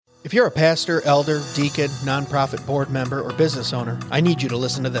If you're a pastor, elder, deacon, nonprofit board member, or business owner, I need you to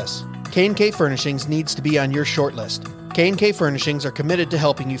listen to this. K&K Furnishings needs to be on your short list. K&K Furnishings are committed to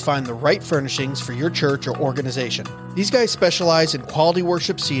helping you find the right furnishings for your church or organization. These guys specialize in quality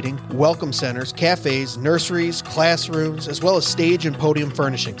worship seating, welcome centers, cafes, nurseries, classrooms, as well as stage and podium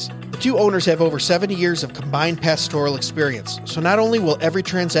furnishings. The two owners have over 70 years of combined pastoral experience, so not only will every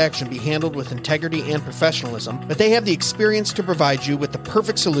transaction be handled with integrity and professionalism, but they have the experience to provide you with the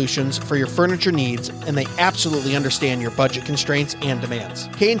perfect solutions for your furniture needs, and they absolutely understand your budget constraints and demands.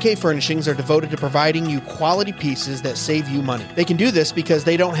 K&K Furnishings are devoted to providing you quality pieces that save you money. They can do this because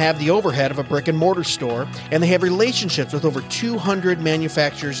they don't have the overhead of a brick and mortar store, and they have relationships with over 200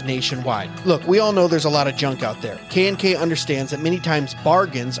 manufacturers nationwide. Look, we all know there's a lot of junk out there. K&K understands that many times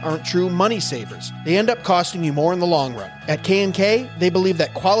bargains aren't true money savers. They end up costing you more in the long run. At K&K, they believe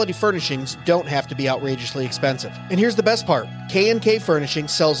that quality furnishings don't have to be outrageously expensive. And here's the best part. K&K Furnishing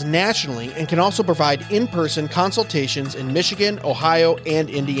sells nationally and can also provide in-person consultations in Michigan, Ohio, and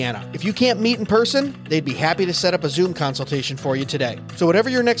Indiana. If you can't meet in person, they'd be happy to set up a Zoom consultation for you today. So whatever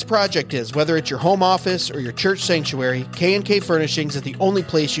your next project is, whether it's your home office or your church sanctuary, K&K Furnishings is the only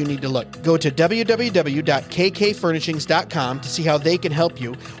place you need to look. Go to www.kkfurnishings.com to see how they can help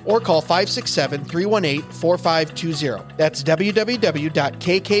you, or call 567-318-4520. That's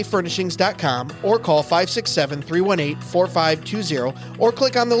www.kkfurnishings.com, or call 567-318-4520, or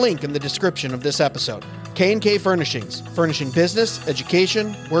click on the link in the description of this episode. K&K Furnishings, furnishing business,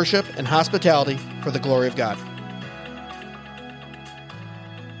 education, worship, and hospitality for the glory of God.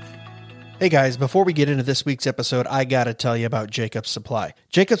 Hey guys, before we get into this week's episode, I gotta tell you about Jacobs Supply.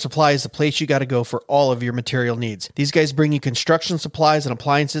 Jacobs Supply is the place you gotta go for all of your material needs. These guys bring you construction supplies and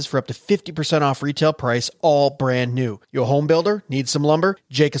appliances for up to 50% off retail price, all brand new. You a home builder? Need some lumber?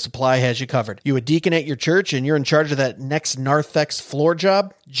 Jacobs Supply has you covered. You a deacon at your church and you're in charge of that next Narthex floor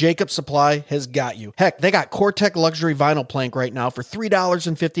job? Jacobs Supply has got you. Heck, they got Cortec luxury vinyl plank right now for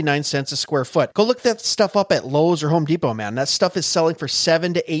 $3.59 a square foot. Go look that stuff up at Lowe's or Home Depot, man. That stuff is selling for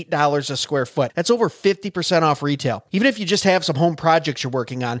 $7 to $8 a square foot. That's over 50% off retail. Even if you just have some home projects you're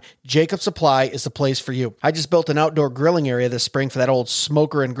working on, Jacobs Supply is the place for you. I just built an outdoor grilling area this spring for that old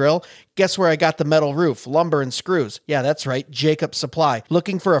smoker and grill. Guess where I got the metal roof, lumber, and screws? Yeah, that's right, Jacobs Supply.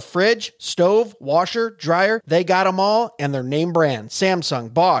 Looking for a fridge, stove, washer, dryer? They got them all, and they're name brand.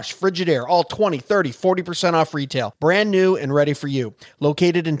 Samsung, Bosch, Frigidaire, all 20, 30, 40% off retail. Brand new and ready for you.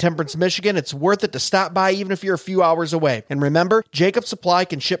 Located in Temperance, Michigan, it's worth it to stop by even if you're a few hours away. And remember, Jacobs Supply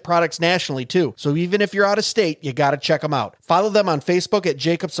can ship products nationally too, so even if you're out of state, you gotta check them out. Follow them on Facebook at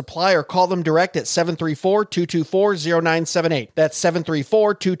Jacobs Supply or call them direct at 734-224-0978. That's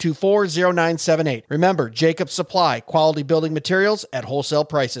 734-224-0978. Remember, Jacobs Supply, quality building materials at wholesale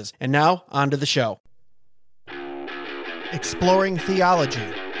prices. And now, on to the show. Exploring theology,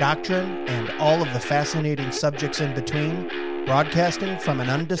 doctrine, and all of the fascinating subjects in between, broadcasting from an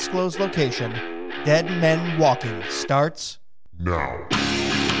undisclosed location, Dead Men Walking starts now.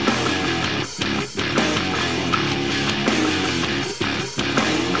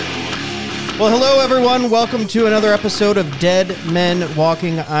 Well, hello, everyone. Welcome to another episode of Dead Men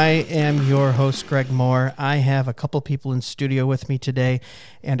Walking. I am your host, Greg Moore. I have a couple people in studio with me today,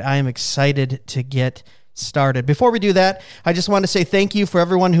 and I am excited to get started. Before we do that, I just want to say thank you for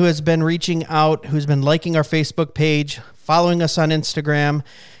everyone who has been reaching out, who's been liking our Facebook page, following us on Instagram,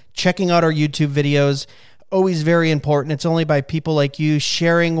 checking out our YouTube videos. Always very important. It's only by people like you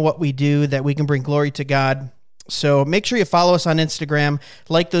sharing what we do that we can bring glory to God. So make sure you follow us on Instagram,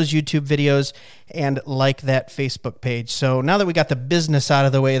 like those YouTube videos, and like that Facebook page. So now that we got the business out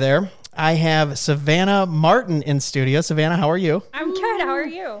of the way there, I have Savannah Martin in studio. Savannah, how are you? I'm good. How are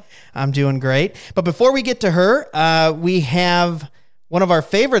you? I'm doing great. But before we get to her, we have one of our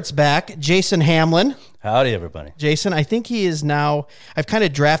favorites back, Jason Hamlin. Howdy, everybody. Jason, I think he is now, I've kind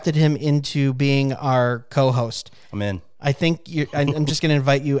of drafted him into being our co-host. I'm in. I think I'm just going to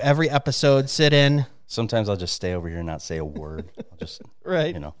invite you every episode, sit in. Sometimes I'll just stay over here and not say a word. I'll just,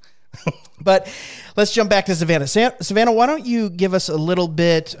 right. you know. But let's jump back to Savannah. Savannah, why don't you give us a little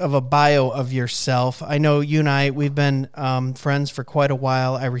bit of a bio of yourself? I know you and I, we've been friends for quite a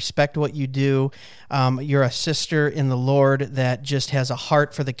while. I respect what you do. You're a sister in the Lord that just has a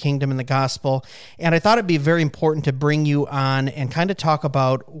heart for the kingdom and the gospel. And I thought it'd be very important to bring you on and kind of talk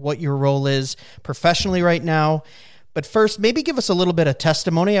about what your role is professionally right now. But first, maybe give us a little bit of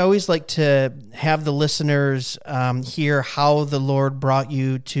testimony. I always like to have the listeners hear how the Lord brought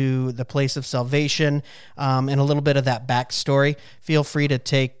you to the place of salvation and a little bit of that backstory. Feel free to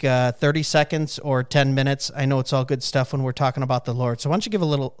take 30 seconds or 10 minutes. I know it's all good stuff when we're talking about the Lord. So why don't you give a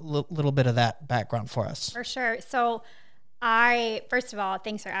little bit of that background for us? For sure. So First of all,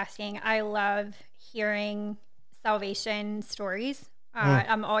 thanks for asking. I love hearing salvation stories.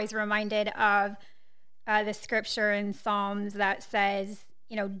 I'm always reminded of the scripture in Psalms that says,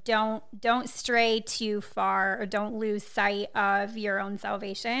 don't stray too far or don't lose sight of your own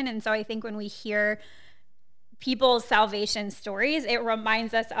salvation. And so I think when we hear people's salvation stories, it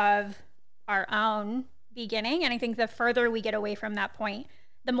reminds us of our own beginning. And I think the further we get away from that point,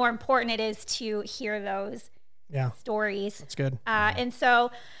 the more important it is to hear those stories. That's good. And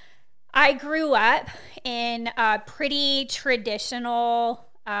so I grew up in a pretty traditional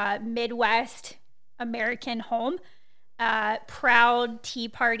Midwest American home, proud Tea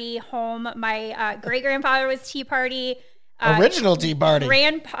Party home. My great-grandfather was Tea Party. Original Tea Party.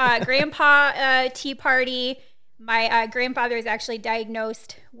 Grandpa Tea Party. My grandfather was actually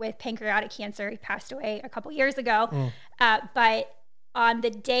diagnosed with pancreatic cancer. He passed away a couple years ago. But on the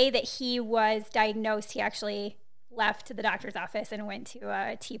day that he was diagnosed, he actually left the doctor's office and went to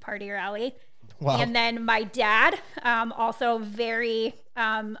a Tea Party rally. Wow. And then my dad, also very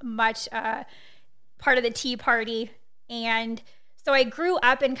much part of the Tea Party. And so I grew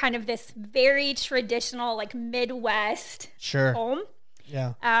up in kind of this very traditional, like Midwest home.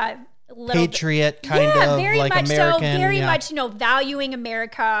 Yeah. Patriot kind of very like much American. So very much, valuing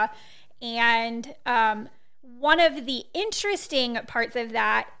America. And one of the interesting parts of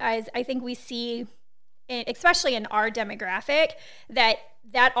that is I think we see, especially in our demographic, that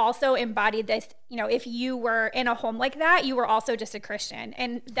also embodied this, if you were in a home like that, you were also just a Christian.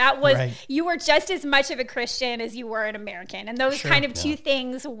 And that was, you were just as much of a Christian as you were an American. And those kind of two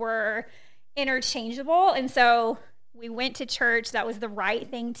things were interchangeable. And so we went to church. That was the right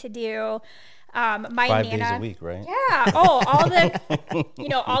thing to do. My 5 Nana, days a week, right? Yeah. Oh, all the,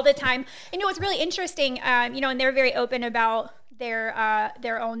 all the time. And it's really interesting, and they're very open about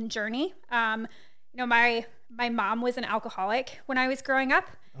their own journey. My mom was an alcoholic when I was growing up.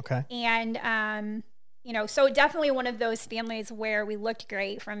 Okay. And, so definitely one of those families where we looked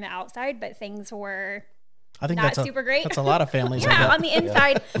great from the outside, but things were not super great. That's a lot of families. On the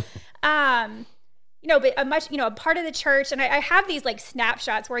inside. But a part of the church, and I have these like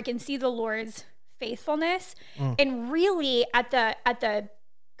snapshots where I can see the Lord's faithfulness. And really at the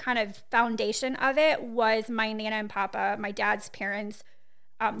kind of foundation of it was my Nana and Papa, my dad's parents,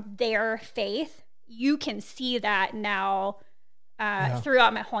 their faith. You can see that now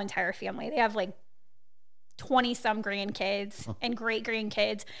throughout my whole entire family. They have like 20 some grandkids and great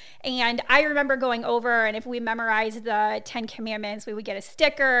grandkids. And I remember going over, and if we memorized the 10 Commandments, we would get a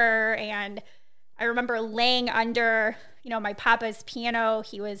sticker. And I remember laying under, my papa's piano.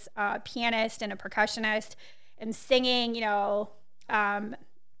 He was a pianist and a percussionist, and singing, all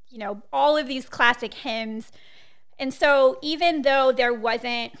of these classic hymns. And so even though there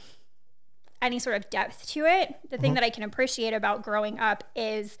wasn't any sort of depth to it, the thing that I can appreciate about growing up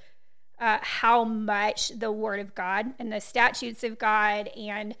is how much the Word of God and the statutes of God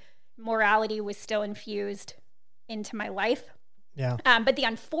and morality was still infused into my life. Yeah. But the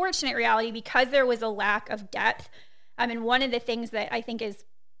unfortunate reality, because there was a lack of depth, and one of the things that I think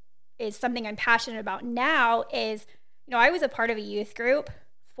is something I'm passionate about now is, I was a part of a youth group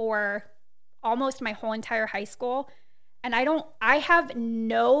for almost my whole entire high school. And I have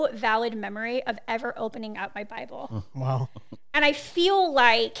no valid memory of ever opening up my Bible. Wow. And I feel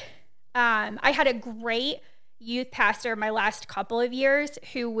like I had a great youth pastor my last couple of years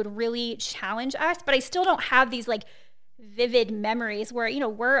who would really challenge us, but I still don't have these like vivid memories where,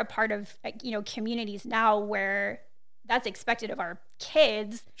 we're a part of, communities now where that's expected of our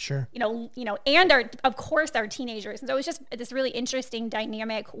kids. Sure. And of course our teenagers. And so it was just this really interesting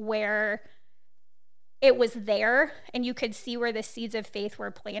dynamic where it was there and you could see where the seeds of faith were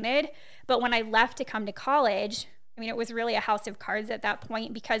planted. But when I left to come to college, it was really a house of cards at that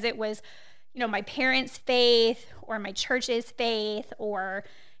point, because it was, my parents' faith or my church's faith, or,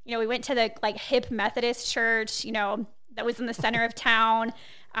 we went to the like hip Methodist church, that was in the center of town.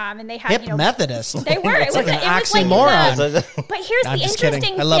 And they had, hip Methodist. They were. It's like an oxymoron. But here's the interesting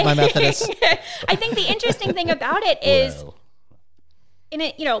thing. I love my Methodists. I think the interesting thing about it is, in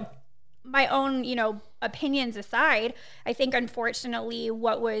it, my own, opinions aside, I think unfortunately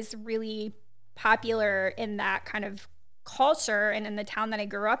what was really popular in that kind of culture and in the town that I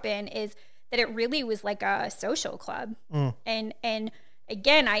grew up in is that it really was like a social club. And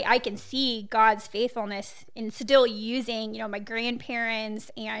again, I can see God's faithfulness in still using, my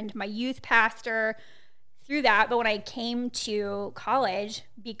grandparents and my youth pastor through that. But when I came to college,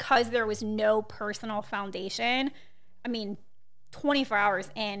 because there was no personal foundation, 24 hours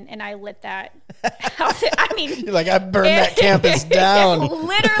in, and I lit that house. You're like, I burned that campus down.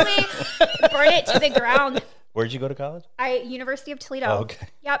 Literally burn it to the ground. Where'd you go to college? University of Toledo. Oh, okay.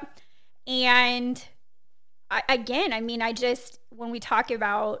 Yep. And when we talk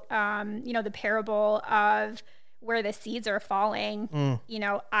about, the parable of where the seeds are falling,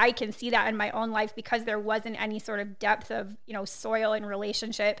 I can see that in my own life because there wasn't any sort of depth of, soil and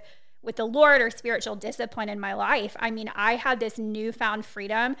relationship with the Lord or spiritual discipline in my life. I mean, I had this newfound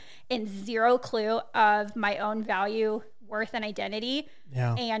freedom and zero clue of my own value, worth, and identity,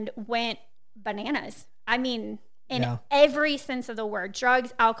 and went bananas. I mean, in every sense of the word,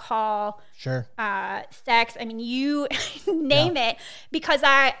 drugs, alcohol, sex. I mean, you name it, because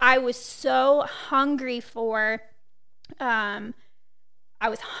I was so hungry for,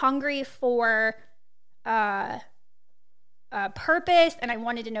 purpose, and I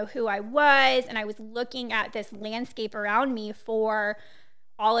wanted to know who I was, and I was looking at this landscape around me for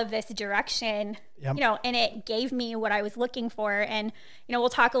all of this direction, and it gave me what I was looking for. And, we'll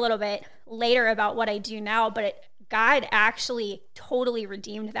talk a little bit later about what I do now, but God actually totally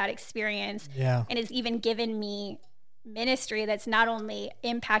redeemed that experience and has even given me ministry that's not only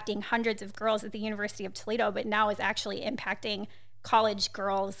impacting hundreds of girls at the University of Toledo, but now is actually impacting college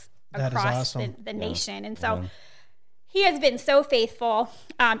girls across the nation. And so he has been so faithful.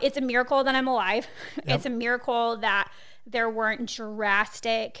 It's a miracle that I'm alive. It's a miracle that there weren't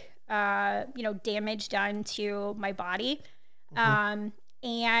drastic, damage done to my body. And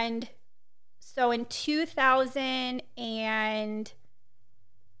so in 2009,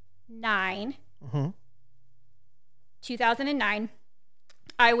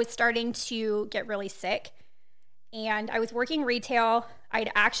 I was starting to get really sick, and I was working retail.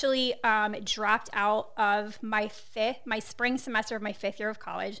 I'd actually dropped out of my spring semester of my 5th year of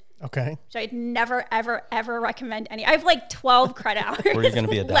college. Okay. Which I'd never, ever, ever recommend any. I have like 12 credit hours. Were you going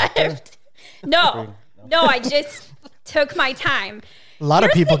to be a doctor? Left. No, I just took my time. A lot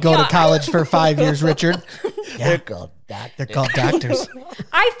of people go to college for 5 years, Richard. They're called doctors. They're called doctors.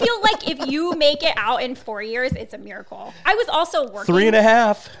 I feel like if you make it out in 4 years, it's a miracle. I was also working.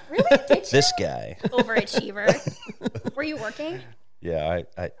 3.5. Really? Did you? This guy. Overachiever. Were you working? Yeah,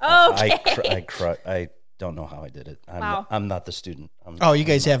 Okay. I don't know how I did it. Wow. I'm not the student. You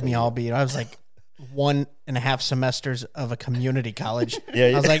guys have me all beat. I was like 1.5 semesters of a community college.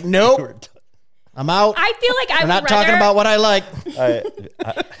 I was like, nope. I'm out. I feel like I'm not talking about what I like.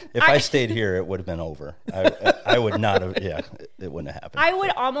 If I stayed here, it would have been over. I would not have. Yeah, it wouldn't have happened. I would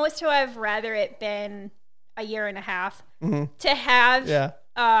almost have rather it been a year and a half to have,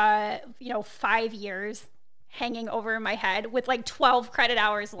 5 years hanging over my head with like 12 credit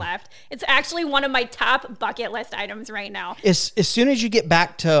hours left. It's actually one of my top bucket list items right now. As soon as you get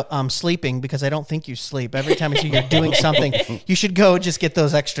back to sleeping, because I don't think you sleep, every time I see you're doing something, you should go just get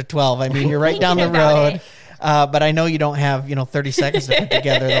those extra 12. I mean, you're right down the road. But I know you don't have, 30 seconds to put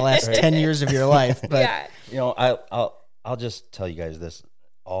together the last 10 years of your life. But I'll just tell you guys this.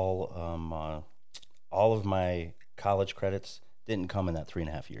 All of my college credits didn't come in that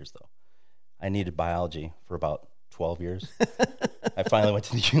 3.5 years, though. I needed biology for about 12 years. I finally went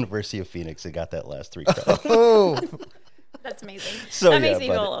to the University of Phoenix and got that last 3 credits. Oh, that's amazing. So that makes me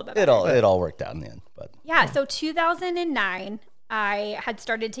feel a little bit better. It all worked out in the end. But so 2009, I had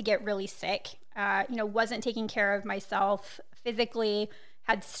started to get really sick. Wasn't taking care of myself physically.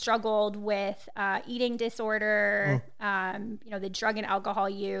 Had struggled with eating disorder. The drug and alcohol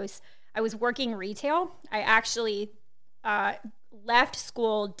use. I was working retail. I actually left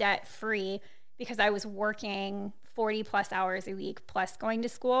school debt free because I was working 40 plus hours a week plus going to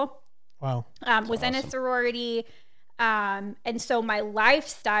school. Wow. Was in a sorority. And so my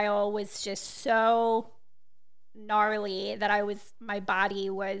lifestyle was just so gnarly that my body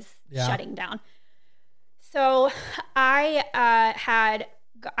was shutting down. So I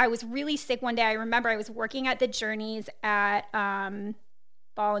was really sick one day. I remember I was working at the Journeys at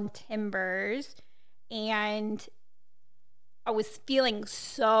Ball and Timbers, and I was feeling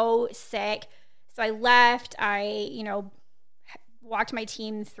so sick. So I left. I, walked my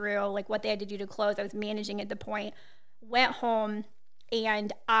team through like what they had to do to close. I was managing at the point. Went home,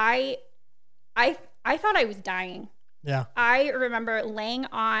 and I thought I was dying. Yeah. I remember laying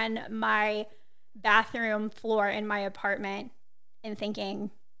on my bathroom floor in my apartment and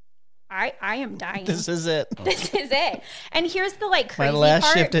thinking, I am dying. This is it. This is it. And here's the crazy part. My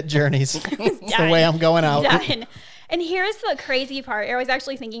last shift at Journeys. It's the way I'm going out. Done. And here's the crazy part. I was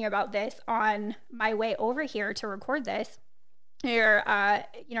actually thinking about this on my way over here to record this. Your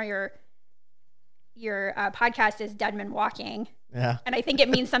podcast is Dead Men Walking. Yeah. And I think it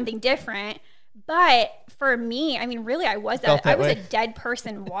means something different. But for me, I mean, really, I was a dead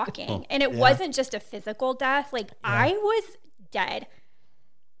person walking. And it wasn't just a physical death. Like, I was dead.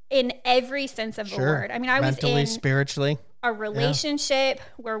 in every sense of the word. I mean, I mentally, was in spiritually, a relationship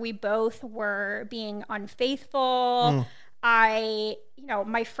where we both were being unfaithful.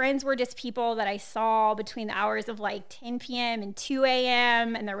 My friends were just people that I saw between the hours of like 10 p.m. and 2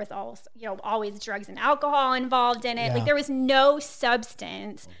 a.m. And there was also, always drugs and alcohol involved in it. Yeah. Like there was no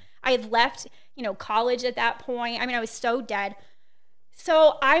substance. I had left, college at that point. I mean, I was so dead.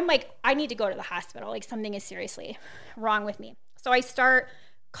 So I'm like, I need to go to the hospital. Like something is seriously wrong with me. So I start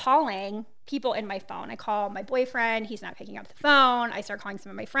calling people in my phone. I call my boyfriend. He's not picking up the phone. I start calling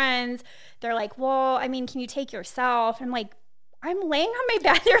some of my friends. They're like, well, I mean, can you take yourself? I'm like, I'm laying on my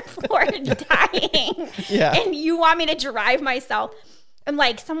bathroom floor dying. Yeah. And you want me to drive myself? And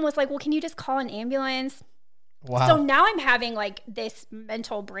like, someone was like, well, can you just call an ambulance? Wow. So now I'm having like this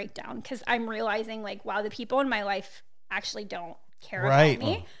mental breakdown because I'm realizing like, wow, the people in my life actually don't care about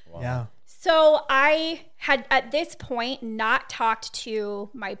me. Wow. Yeah. So I had at this point not talked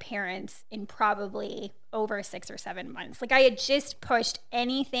to my parents in probably over 6 or 7 months. Like I had just pushed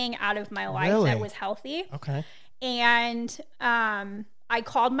anything out of my life Really? that was healthy. Okay. And I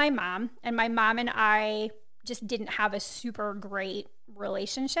called my mom, and my mom and I just didn't have a super great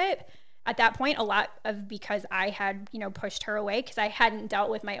relationship at that point. A lot of because I had, pushed her away because I hadn't dealt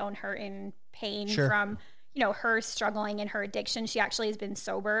with my own hurt and pain from, her struggling in her addiction. She actually has been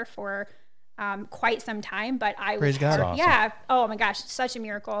sober for quite some time, but I Praise was God. Awesome. Yeah. Oh my gosh, such a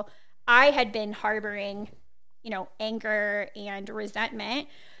miracle. I had been harboring, anger and resentment.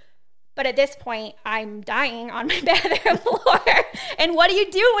 But at this point, I'm dying on my bathroom floor. And what do you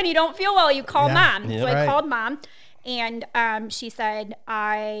do when you don't feel well? You call mom. Yeah, So I right. called mom, and she said,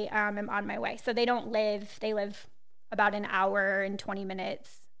 I am on my way. So they live about an hour and 20 minutes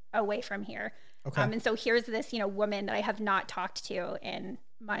away from here. Okay. And so here's this, woman that I have not talked to in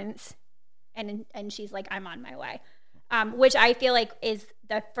months. And she's like, I'm on my way. Which I feel like is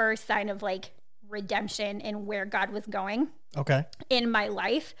the first sign of like redemption and where God was going Okay. in my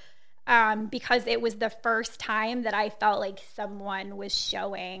life. Because it was the first time that I felt like someone was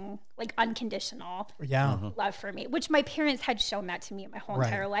showing like unconditional Yeah. love for me, which my parents had shown that to me my whole Right.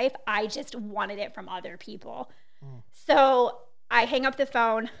 entire life. I just wanted it from other people. So I hang up the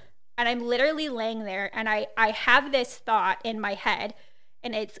phone and I'm literally laying there and I have this thought in my head,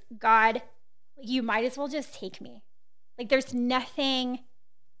 and it's, God, you might as well just take me. Like there's nothing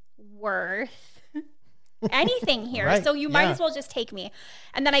worth anything here. Right. So you might Yeah. as well just take me.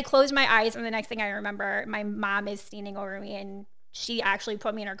 And then I closed my eyes, and the next thing I remember, my mom is standing over me, and she actually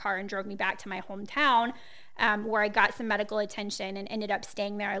put me in her car and drove me back to my hometown, where I got some medical attention and ended up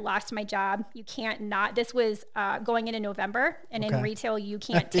staying there. I lost my job. You can't not. This was going into November, and in Okay. retail, you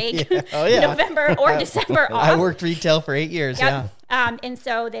can't take Yeah. Oh, yeah. November or December off. I worked retail for 8 years. Yep. Yeah. And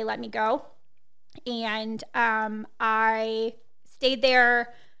so they let me go. And I stayed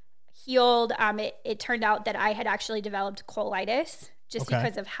there, healed. It turned out that I had actually developed colitis just Okay.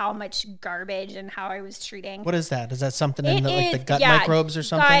 because of how much garbage and how I was treating. What is that? Is that something in It the is, gut yeah, microbes or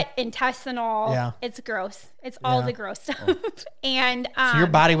something? Gut, intestinal. Yeah. It's gross. It's all Yeah. the gross stuff. And So your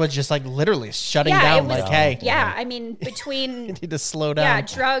body was just like literally shutting yeah, down, it was, like, hey, yeah, I mean, between you need to slow down. yeah,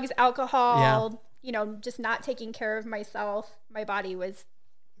 drugs, alcohol, just not taking care of myself, my body was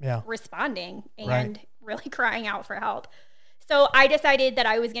Yeah. responding and Right. really crying out for help. So I decided that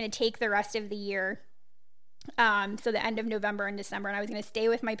I was going to take the rest of the year, so the end of November and December, and I was going to stay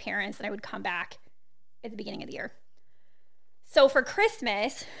with my parents, and I would come back at the beginning of the year. So for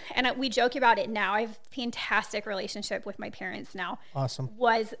Christmas, and we joke about it now, I have a fantastic relationship with my parents now, Awesome.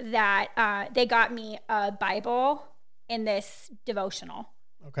 was that they got me a Bible and this devotional.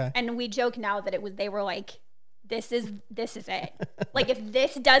 Okay. And we joke now that they were like, this is it. Like if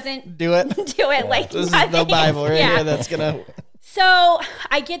this doesn't Do it. do it, like This is the nothing. Bible right Yeah. here that's gonna. So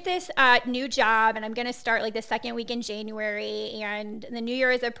I get this new job, and I'm going to start like the second week in January, and the new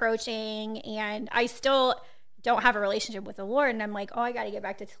year is approaching, and I still don't have a relationship with the Lord. And I'm like, oh, I got to get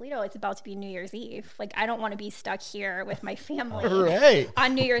back to Toledo. It's about to be New Year's Eve. Like, I don't want to be stuck here with my family Right.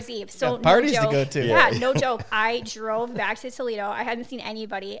 on New Year's Eve. So Got parties no to joke, go to. Yeah, no joke. I drove back to Toledo. I hadn't seen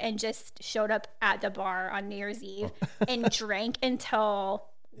anybody, and just showed up at the bar on New Year's Eve and drank until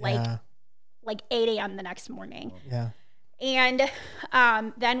Yeah. like 8 a.m. the next morning. Yeah. And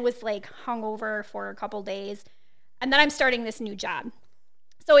then was like hungover for a couple days, and then I'm starting this new job.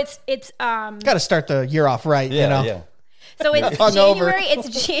 So it's Got to start the year off right. Yeah, you know. yeah. so it's Hungover.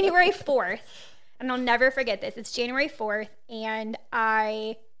 It's January 4th, and I'll never forget this. It's January 4th, and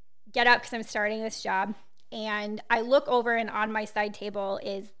I get up because I'm starting this job, and I look over, and on my side table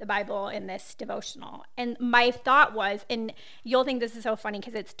is the Bible and this devotional. And my thought was, and you'll think this is so funny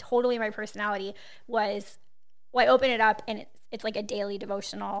because it's totally my personality, was, well, I open it up, and it's like a daily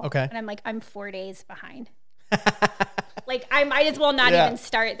devotional. Okay. And I'm like, I'm 4 days behind. Like, I might as well not even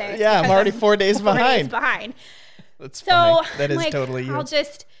start this. Yeah, I'm because already 4 days behind. That's So funny. That I'm is like, totally you. I'll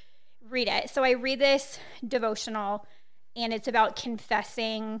just read it. So I read this devotional, and it's about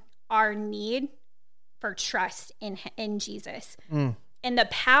confessing our need for trust in Jesus. And the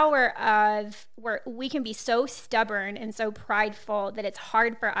power of where we can be so stubborn and so prideful that it's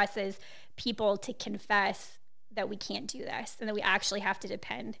hard for us as people to confess that we can't do this and that we actually have to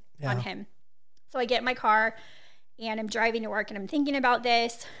depend on him. So I get in my car and I'm driving to work and I'm thinking about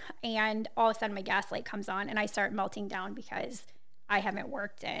this, and all of a sudden my gas light comes on and I start melting down because I haven't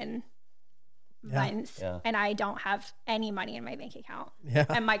worked in months and I don't have any money in my bank account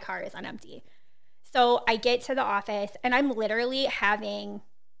and my car is on empty. So I get to the office and I'm literally having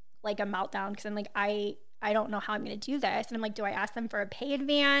like a meltdown because I'm like, I don't know how I'm going to do this. And I'm like, do I ask them for a pay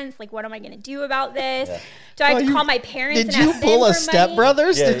advance? Like, what am I going to do about this? Do I have to call my parents? Did and you ask pull them a for Step money?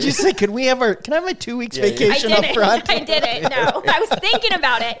 Brothers? Yeah, Did you say, can I have my 2 weeks vacation I up didn't. front? I didn't. No, I was thinking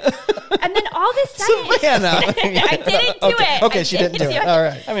about it. And then all of a sudden, Savannah. I didn't do it. Okay, I she didn't do it. All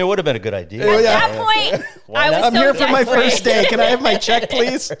right. I mean, it would have been a good idea. At that point, Why I was not? I'm so here for my desperate. first day. Can I have my check,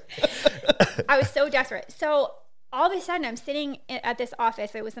 please? I was so desperate. So all of a sudden, I'm sitting at this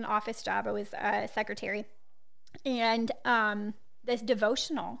office. It was an office job. I was a secretary. And this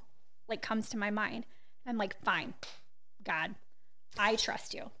devotional like comes to my mind. I'm like, fine, God, I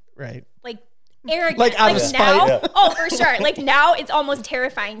trust you. Right. Like arrogant. Like out of now, spite. oh, for sure. Like now it's almost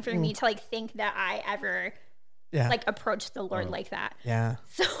terrifying for me to like think that I ever like approach the Lord like that. Yeah.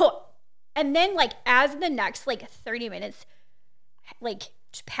 So, and then like as the next like 30 minutes like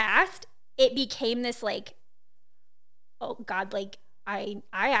passed, it became this like, oh God, like I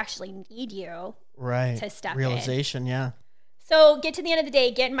actually need you Right. to step Realization, yeah. So get to the end of the day,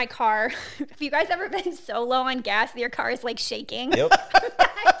 get in my car. Have you guys ever been so low on gas that your car is like shaking? Yep.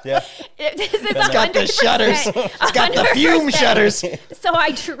 Yeah. This is It's got the 100%, shutters. It's got the fume 100%. shutters. So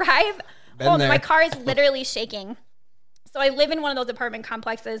I drive home. there. My car is literally shaking. So I live in one of those apartment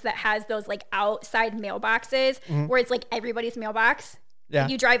complexes that has those like outside mailboxes where it's like everybody's mailbox. Yeah.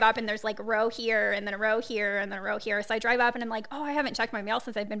 You drive up and there's like a row here and then a row here and then a row here. So I drive up and I'm like, oh, I haven't checked my mail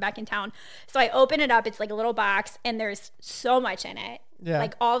since I've been back in town. So I open it up. It's like a little box and there's so much in it. Yeah.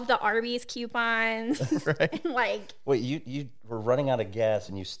 Like all of the Arby's coupons. Right. And like Wait, you were running out of gas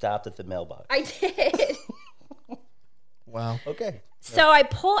and you stopped at the mailbox. I did. Wow. Okay. So I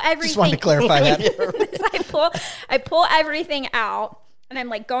pull everything. Just wanted to clarify that. So I pull everything out and I'm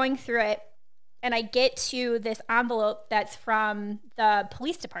like going through it. And I get to this envelope that's from the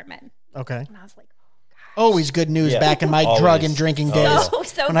police department. Okay. And I was like, Always good news Yeah. back in my Always. drug and drinking days.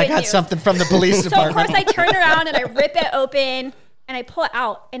 so when I good got news. something from the police So of department. course I turn around and I rip it open and I pull it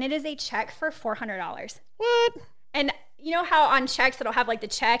out and it is a check for $400. What? And you know how on checks it'll have like the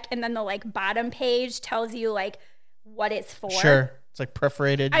check and then the like bottom page tells you like what it's for? Sure. It's like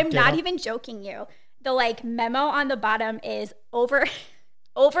perforated. I'm not deal. even joking you. The like memo on the bottom is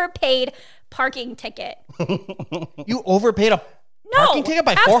overpaid parking ticket. You overpaid a parking ticket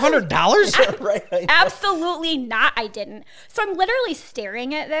by $400? Right. Absolutely not. I didn't. So I'm literally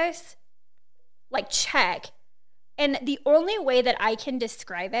staring at this like check. And the only way that I can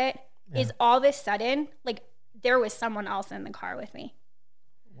describe it is all of a sudden, like there was someone else in the car with me.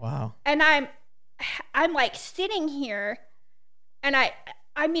 Wow. And I'm like sitting here and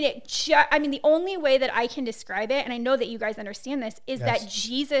I mean, the only way that I can describe it, and I know that you guys understand this, is that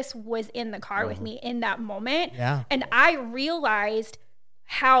Jesus was in the car with me in that moment. Yeah. And I realized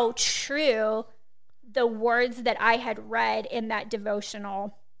how true the words that I had read in that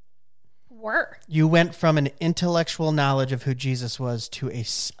devotional were. You went from an intellectual knowledge of who Jesus was to a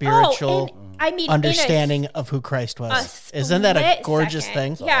spiritual understanding of who Christ was. Isn't that a gorgeous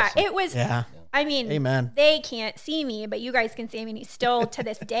thing? Yeah, awesome. it was. Yeah. I mean, Amen. They can't see me, but you guys can see me. Still to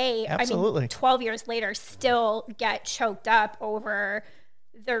this day, Absolutely. 12 years later, still get choked up over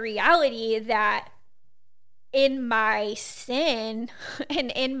the reality that in my sin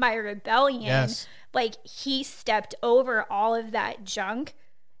and in my rebellion, like he stepped over all of that junk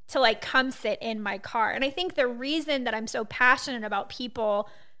to like come sit in my car. And I think the reason that I'm so passionate about people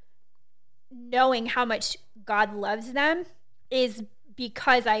knowing how much God loves them is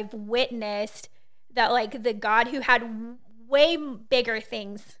because I've witnessed that like the God who had way bigger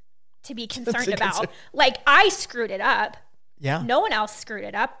things to be concerned about, like I screwed it up. Yeah. No one else screwed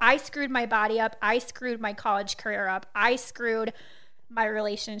it up. I screwed my body up. I screwed my college career up. I screwed my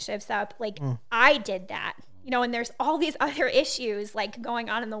relationships up. Like I did that, you know, and there's all these other issues like going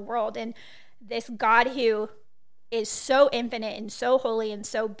on in the world. And this God who is so infinite and so holy and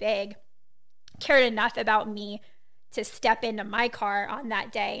so big cared enough about me to step into my car on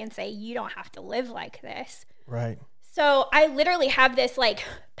that day and say, you don't have to live like this. Right. So I literally have this like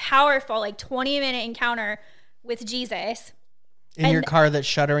powerful, like 20-minute encounter with Jesus. In your car that's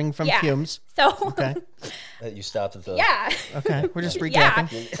shuddering from fumes. So okay. That you stopped at the Okay. We're just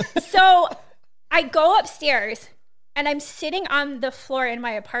recapping. Yeah. So I go upstairs and I'm sitting on the floor in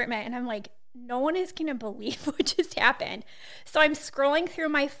my apartment and I'm like, no one is going to believe what just happened. So I'm scrolling through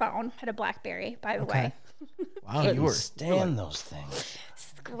my phone. I had a BlackBerry, by the way. Wow, you were stand those things.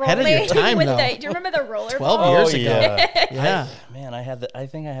 Scrolling ahead of your time, with though. do you remember the roller 12 ball? years ago. Yeah. I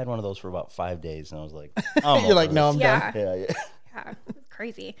think I had one of those for about 5 days, and I was like, you're like, no, I'm Yeah. done. Yeah. Yeah, it's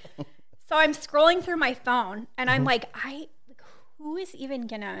crazy. So I'm scrolling through my phone and I'm like, who is even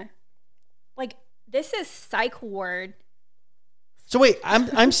gonna, like, this is psych ward. So wait,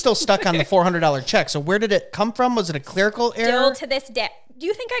 I'm still stuck on the $400 check. So where did it come from? Was it a clerical error? Still to this day. Do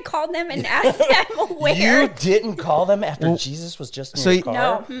you think I called them and asked them where? You didn't call them after Jesus was just in your car?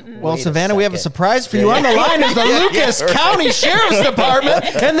 No. Well, Wait Savannah, we have a second. surprise for you. On the line is the Lucas County Sheriff's Department,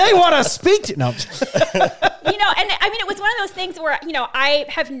 and they want to speak to. No, You know, and I mean, it was one of those things where, you know, I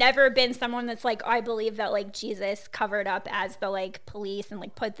have never been someone that's like, I believe that like Jesus covered up as the like police and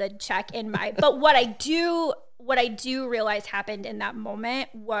like put the check in my, but what I do realize happened in that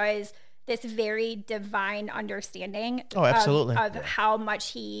moment was this very divine understanding absolutely. of how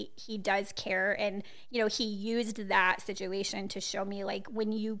much he does care. And, you know, he used that situation to show me, like,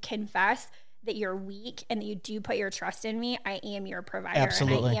 when you confess that you're weak and that you do put your trust in me, I am your provider.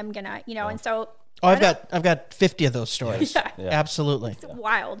 Absolutely. And I am gonna, you know, and so I've got 50 of those stories. Yeah. Absolutely. it's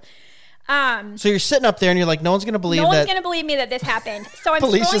wild. So you're sitting up there and you're like, no one's going to believe No one's that. going to believe me that this happened. So I'm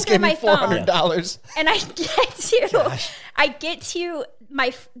Police scrolling just through gave me my phone, $400. and I get to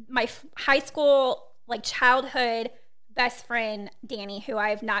my high school, like, childhood best friend Danny, who I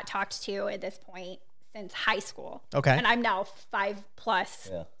have not talked to at this point since high school. Okay. And I'm now 5+,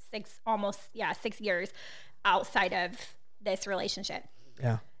 6 years outside of this relationship.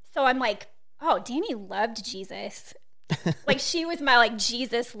 Yeah. So I'm like, oh, Danny loved Jesus. Like, she was my like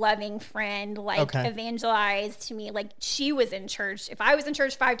Jesus loving friend, like evangelized to me. Like, she was in church. If I was in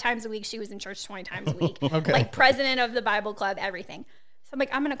church 5 times a week, she was in church 20 times a week. Like, president of the Bible club, everything. So I'm like,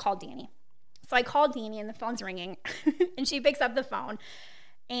 I'm going to call Danny. So I called Danny and the phone's ringing and she picks up the phone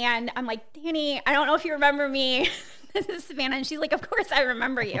and I'm like, Danny, I don't know if you remember me. This is Savannah. And she's like, of course I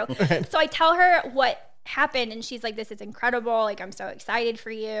remember you. So I tell her what happened and she's like, this is incredible, like, I'm so excited for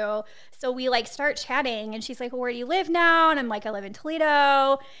you. So we like start chatting and she's like, well, where do you live now? And I'm like, I live in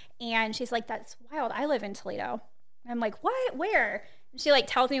Toledo. And she's like, that's wild, I live in Toledo. And I'm like, what, where? And she like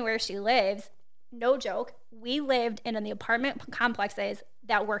tells me where she lives. No joke, we lived in the apartment complexes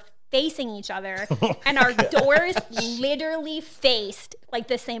that were facing each other and our doors literally faced like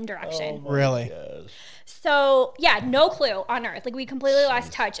the same direction. Really? Gosh. So yeah, no clue on earth. Like, we completely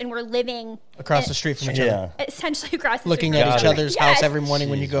lost touch and we're living Across the street from each other. Yeah. essentially across the Looking street. at each other's house Yes. every morning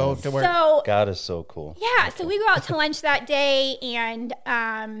when you go to work. So God is so cool. yeah, so we go out to lunch that day and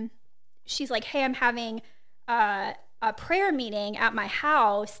she's like, hey, I'm having a prayer meeting at my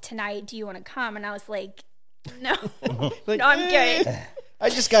house tonight. Do you want to come? And I was like, no, Like, no, I'm good. I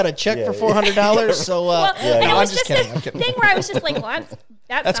just got a check for $400, so Well, and it no, I'm was just just kidding. I'm this kidding. thing where I was just like, well,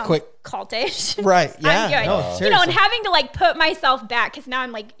 that That's sounds quick. cultish. Right? I'm Yeah. good. No, You know, seriously. and having to like put myself back, because now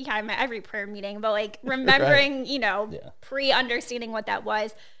I'm like, yeah, I'm at every prayer meeting, but like remembering, you know, pre-understanding what that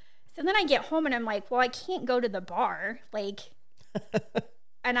was. So then I get home and I'm like, well, I can't go to the bar, like,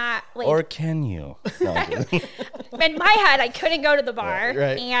 and I like, Or can you? No, I'm kidding. in my head, I couldn't go to the bar,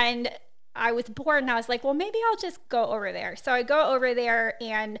 Right. and I was bored, and I was like, well, maybe I'll just go over there. So I go over there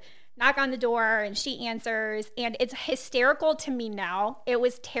and knock on the door, and she answers, and it's hysterical to me now. It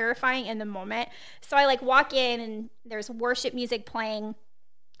was terrifying in the moment. So I like walk in, and there's worship music playing,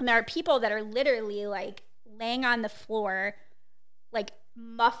 and there are people that are literally like laying on the floor, like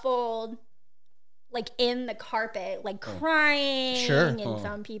muffled, like in the carpet, like crying. Sure. And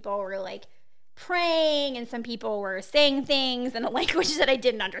some people were like praying, and some people were saying things in a language that I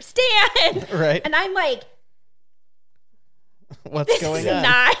didn't understand. Right. And I'm like, What's going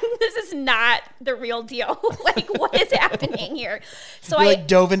on? this is not the real deal. Like, what is happening here? So You I like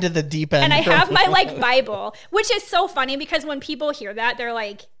dove into the deep end. and I have my like Bible, which is so funny because when people hear that, they're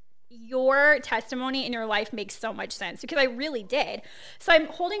like, your testimony in your life makes so much sense, because I really did. So I'm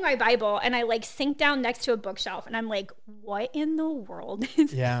holding my Bible and I like sink down next to a bookshelf and I'm like, what in the world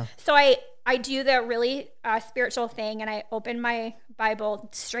is Yeah. So I I do the really spiritual thing, and I open my Bible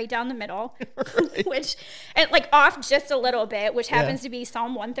straight down the middle, which, and like off just a little bit, which happens to be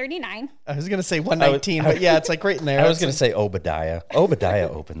Psalm 139. I was going to say 119, but yeah, it's like right in there. I was going to say Obadiah. Obadiah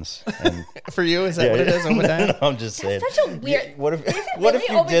opens. And for you, is that what it is, Obadiah? I'm just saying. Such a weird. What if Really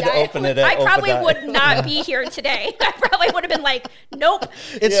you did Obadiah? open it at I probably Obadiah? would not be here today. I probably would have been like, nope.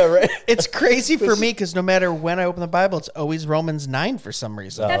 It's, Yeah, right. it's crazy for me because no matter when I open the Bible, it's always Romans 9 for some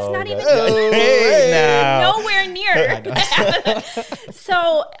reason. That's not even Hey, now. nowhere near.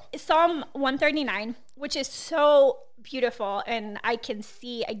 So Psalm 139, which is so beautiful, and I can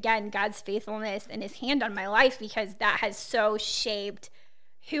see again God's faithfulness and his hand on my life, because that has so shaped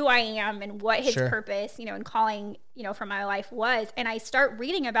who I am and what his purpose, and calling, for my life was. And I start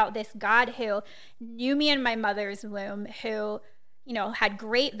reading about this God who knew me in my mother's womb, who had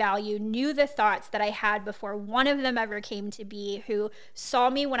great value, knew the thoughts that I had before one of them ever came to be, who saw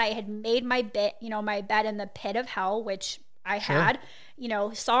me when I had made my bed in the pit of hell, which I had,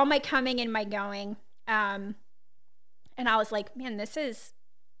 saw my coming and my going. And I was like, man, this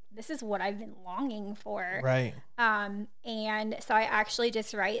is what I've been longing for. Right. And so I actually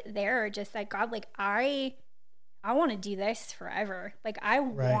just right there just said, God, like I want to do this forever. Like I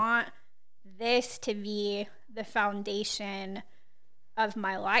want this to be the foundation of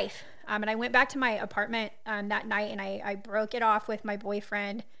my life. And I went back to my apartment that night, and I broke it off with my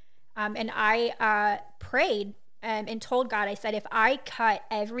boyfriend. And I prayed and told God, I said, if I cut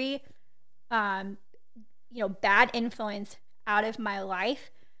every, bad influence out of my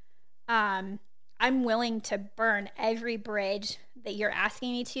life, I'm willing to burn every bridge that you're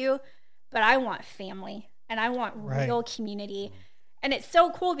asking me to, but I want family and I want real community. And it's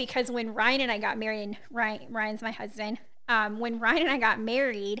so cool because when Ryan and I got married, and Ryan's my husband, when Ryan and I got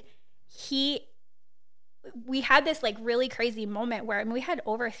married, we had this like really crazy moment where we had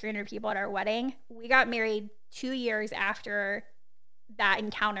over 300 people at our wedding. We got married 2 years after that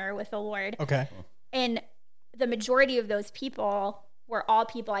encounter with the Lord. Okay. And the majority of those people were all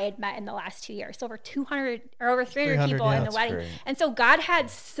people I had met in the last 2 years. So over 200 or over 300 people in the wedding. Great. And so God had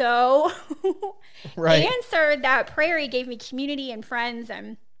answered that prayer. He gave me community and friends,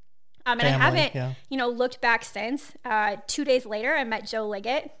 and family, I haven't, looked back since. 2 days later, I met Joe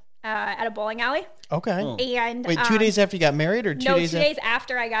Liggett at a bowling alley. Okay. And wait, 2 days after you got married, or 2 days? 2 days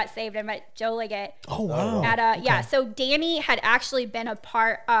after I got saved, I met Joe Liggett. Oh wow. At so Danny had actually been a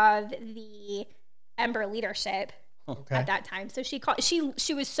part of the Ember leadership at that time. So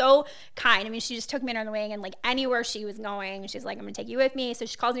she was so kind. I mean, she just took me under the wing, and like anywhere she was going, she's like, I'm gonna take you with me. So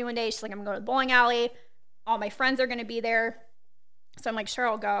she calls me one day, she's like, I'm gonna go to the bowling alley. All my friends are gonna be there. So I'm like, sure,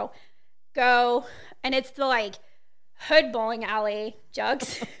 I'll go. And it's the like Hood bowling alley,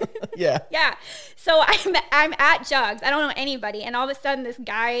 Jugs. Yeah. Yeah. So I'm at Jugs. I don't know anybody. And all of a sudden this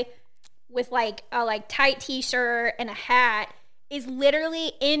guy with like a tight t-shirt and a hat is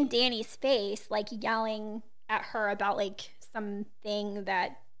literally in Danny's face, like yelling at her about like something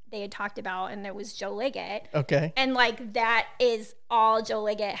that they had talked about, and it was Joe Liggett. Okay. And like that is all Joe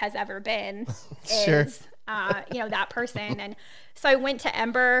Liggett has ever been. Sure. Is, that person. And so I went to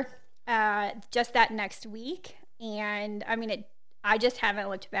Ember just that next week, and I mean I just haven't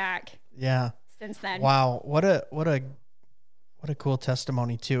looked back. Yeah. Since then. Wow, what a cool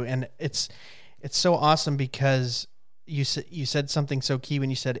testimony too. And it's so awesome because you said something so key when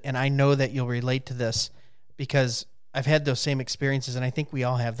you said, and I know that you'll relate to this because I've had those same experiences, and I think we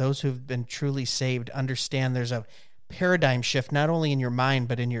all have. Those who've been truly saved understand there's a paradigm shift, not only in your mind,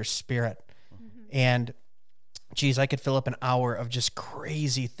 but in your spirit. Mm-hmm. And geez, I could fill up an hour of just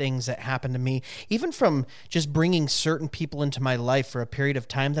crazy things that happened to me, even from just bringing certain people into my life for a period of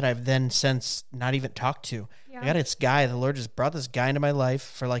time that I've then since not even talked to. Yeah. I got this guy, the Lord just brought this guy into my life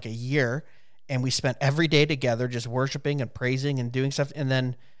for like a year, and we spent every day together just worshiping and praising and doing stuff. And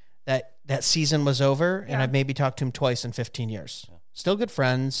then that season was over, and I've maybe talked to him twice in 15 years. Yeah. Still good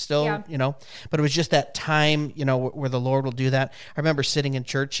friends, still, but it was just that time, where the Lord will do that. I remember sitting in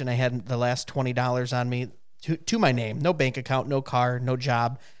church, and I had the last $20 on me to my name, no bank account, no car, no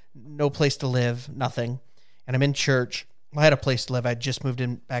job, no place to live, nothing. And I'm in church. I had a place to live. I just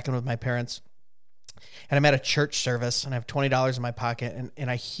moved back in with my parents, and I'm at a church service, and I have $20 in my pocket, and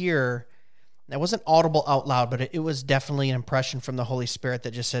I hear, it wasn't audible out loud, but it was definitely an impression from the Holy Spirit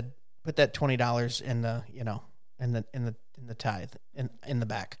that just said, put that $20 in the, in the tithe in the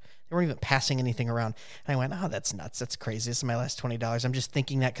back. They weren't even passing anything around. And I went, oh, that's nuts. That's crazy. This is my last $20. I'm just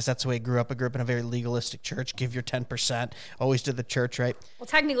thinking that because that's the way I grew up. I grew up in a very legalistic church. Give your 10%. Always to the church, right? Well,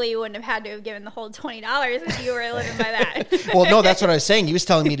 technically, you wouldn't have had to have given the whole $20 if you were living by that. Well, no, that's what I was saying. He was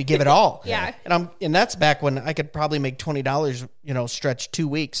telling me to give it all. Yeah. And that's back when I could probably make $20, stretch 2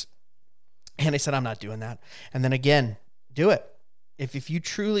 weeks. And I said, I'm not doing that. And then again, do it. If you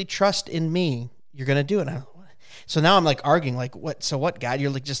truly trust in me, you're going to do it. So now I'm like arguing, like, what? So what, God?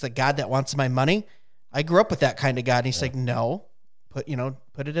 You're like just the God that wants my money? I grew up with that kind of God. And he's like, no, put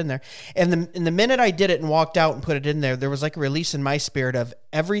it in there. And the minute I did it and walked out and put it in there was like a release in my spirit of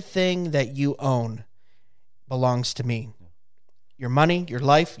everything that you own belongs to me. Your money, your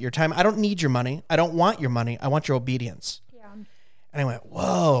life, your time. I don't need your money. I don't want your money. I want your obedience. Yeah. And I went,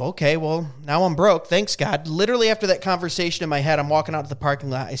 whoa, okay, well, now I'm broke. Thanks, God. Literally after that conversation in my head, I'm walking out to the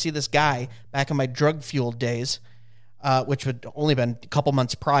parking lot. I see this guy back in my drug-fueled days, which had only been a couple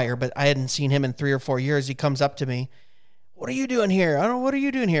months prior, but I hadn't seen him in 3 or 4 years. He comes up to me. What are you doing here? I don't know. What are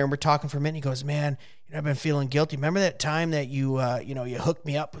you doing here? And we're talking for a minute. He goes, man, I've been feeling guilty. Remember that time that you hooked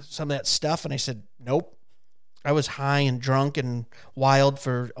me up with some of that stuff? And I said, nope. I was high and drunk and wild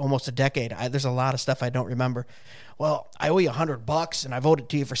for almost a decade. There's a lot of stuff I don't remember. Well, I owe you $100 and I've owed it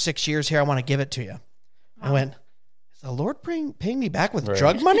to you for 6 years here. I want to give it to you. Wow. I went, is the Lord paying me back with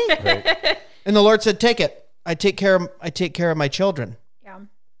drug money? Right. And the Lord said, take it. I take care of my children. Yeah.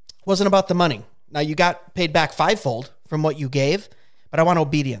 It wasn't about the money. Now you got paid back fivefold from what you gave, but I want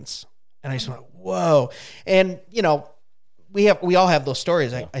obedience. And I just went, whoa. And we all have those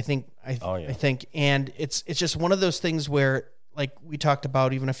stories. Yeah. I think, and it's just one of those things where, like we talked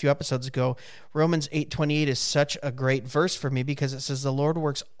about even a few episodes ago, Romans 8:28 is such a great verse for me because it says the Lord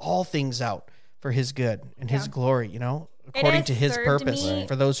works all things out for his good and his glory, according to his purpose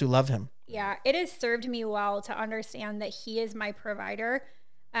for those who love him. Yeah, it has served me well to understand that he is my provider,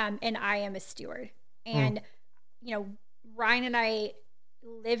 and I am a steward. And, Ryan and I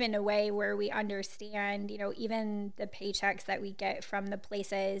live in a way where we understand, even the paychecks that we get from the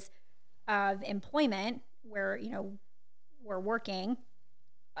places of employment where, we're working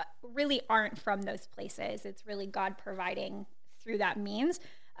really aren't from those places. It's really God providing through that means.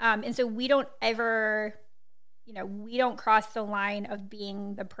 And so we don't ever, we don't cross the line of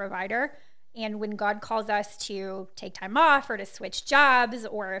being the provider. And when God calls us to take time off or to switch jobs,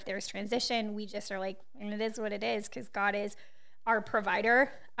 or if there's transition, we just are like, and it is what it is because God is our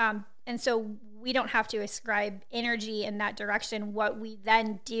provider. And so we don't have to ascribe energy in that direction. What we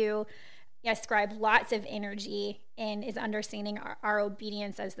then do, ascribe lots of energy in, is understanding our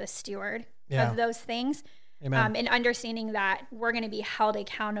obedience as the steward of those things. And understanding that we're going to be held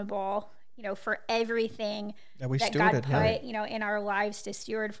accountable, for everything that God put, in our lives to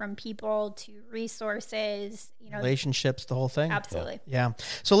steward, from people to resources, relationships, the whole thing. Absolutely. Yeah.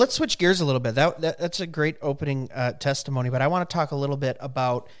 So let's switch gears a little bit. That's a great opening testimony, but I want to talk a little bit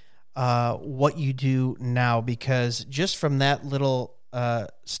about what you do now, because just from that little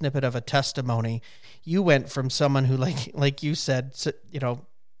snippet of a testimony, you went from someone who, like you said,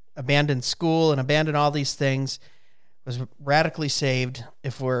 abandoned school and abandoned all these things, was radically saved,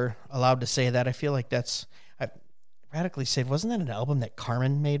 if we're allowed to say that. I feel like that's radically saved. Wasn't that an album that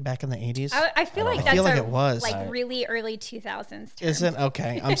Carmen made back in the 80s? I feel like it was really early 2000s term. Isn't?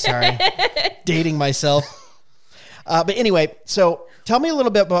 Okay, I'm sorry. Dating myself. But anyway, so tell me a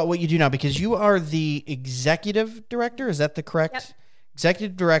little bit about what you do now, because you are the executive director. Is that the correct? Yep.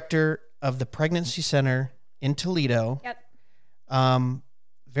 Executive director of the Pregnancy Center in Toledo. Yep.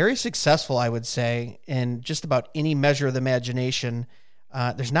 Very successful, I would say, in just about any measure of the imagination.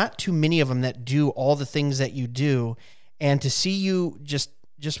 There's not too many of them that do all the things that you do. And to see you just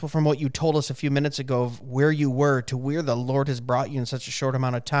from what you told us a few minutes ago of where you were to where the Lord has brought you in such a short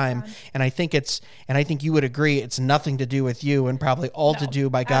amount of time. Yeah. And I think you would agree it's nothing to do with you, and probably all to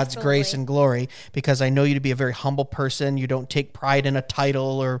do by God's grace and glory, because I know you to be a very humble person. You don't take pride in a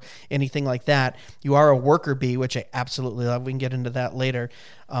title or anything like that. You are a worker bee, which I absolutely love. We can get into that later.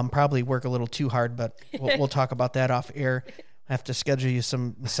 Probably work a little too hard, but we'll talk about that off air. I have to schedule you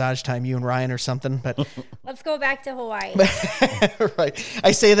some massage time, you and Ryan or something. But let's go back to Hawaii. Right.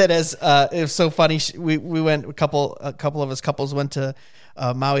 I say that as it was so funny. We went a couple of us couples went to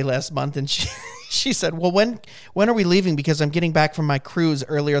Maui last month, and she said, "Well, when are we leaving? Because I'm getting back from my cruise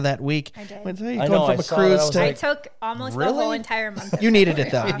earlier that week." I did. Went, hey, going from a cruise to I took almost the whole entire month. You needed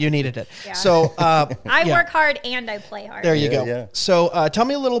it though. You needed it. Yeah. So I work hard and I play hard. There you go. Yeah. So tell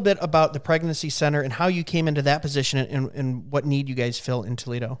me a little bit about the Pregnancy Center and how you came into that position, and what need you guys fill in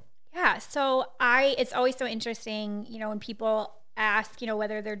Toledo. Yeah. So it's always so interesting, when people ask,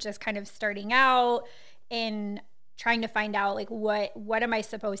 whether they're just kind of starting out and trying to find out, like, what am I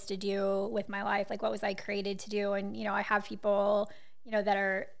supposed to do with my life? Like, what was I created to do? And, I have people, that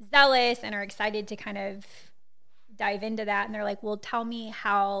are zealous and are excited to kind of dive into that. And they're like, well, tell me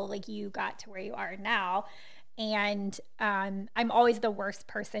how, like, you got to where you are now. And I'm always the worst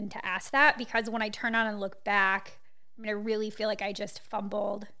person to ask that, because when I turn on and look back, I really feel like I just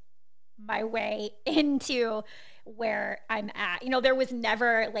fumbled my way into where I'm at. You know, there was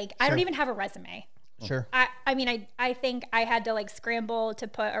never like, I don't even have a resume. Sure. I mean, I think I had to like scramble to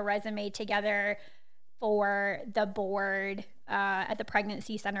put a resume together for the board at the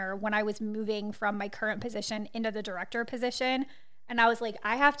pregnancy center when I was moving from my current position into the director position. And I was like,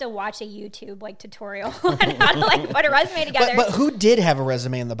 I have to watch a YouTube like tutorial on how to like put a resume together. But who did have a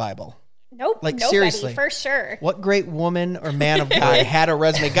resume in the Bible? Nope. Like, nobody, seriously. for sure. What great woman or man of God had a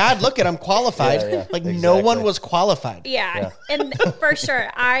resume? God, look at I'm qualified. Like exactly. no one was qualified. Yeah. And for sure,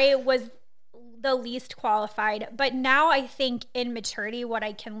 I was the least qualified. But now I think in maturity, what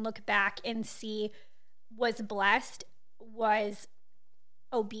I can look back and see was blessed was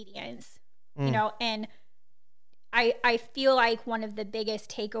obedience, you know, and I feel like one of the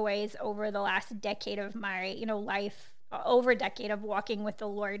biggest takeaways over the last decade of my, you know, life, over a decade of walking with the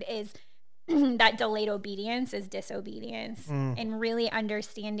Lord is that delayed obedience is disobedience, and really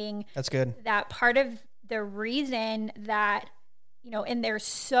understanding That's good. that part of the reason that, you know, and there's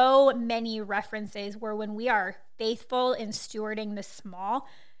so many references where when we are faithful in stewarding the small,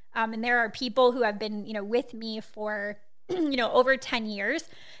 and there are people who have been, you know, with me for, you know, over 10 years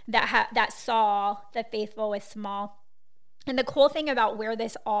that saw the faithful with small. And the cool thing about where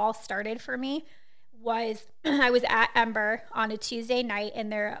this all started for me was I was at Ember on a Tuesday night, and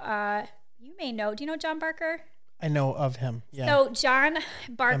there, you may know, do you know John Barker? I know of him. Yeah. So John met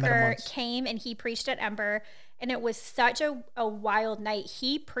him Barker once. came and he preached at Ember, and it was such a wild night.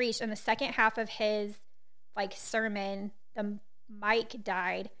 He preached, in the second half of his like sermon, the mic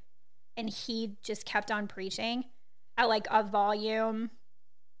died, and he just kept on preaching at like a volume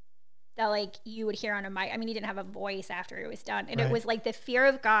that like you would hear on a mic. I mean, he didn't have a voice after it was done. And Right. it was like the fear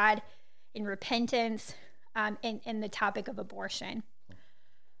of God and repentance, and the topic of abortion.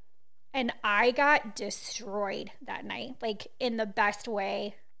 And I got destroyed that night, like in the best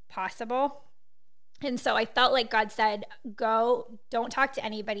way possible. And so I felt like God said, go, don't talk to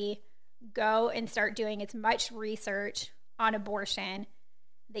anybody, go and start doing as much research on abortion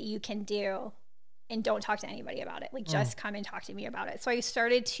that you can do, and don't talk to anybody about it. Like, just come and talk to me about it. So I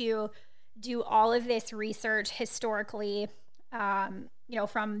started to do all of this research historically, you know,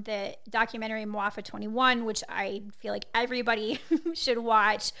 from the documentary Mwafa 21, which I feel like everybody should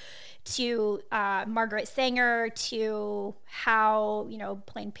watch, to Margaret Sanger, to how, you know,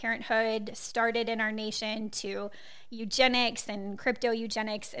 Planned Parenthood started in our nation, to eugenics and crypto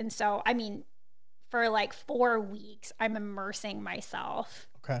eugenics. And so, I mean, for like 4 weeks, I'm immersing myself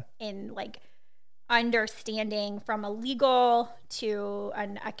in like understanding from a legal to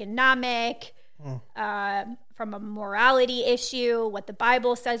an economic, from a morality issue, what the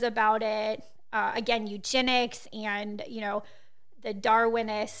Bible says about it. Again, eugenics, and, you know, the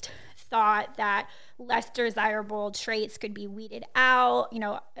Darwinist thought that less desirable traits could be weeded out.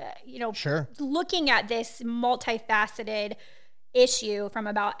 Sure. Looking at this multifaceted issue from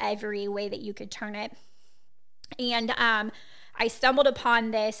about every way that you could turn it. And I stumbled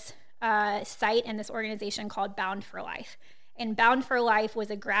upon this site and this organization called Bound for Life. And Bound for Life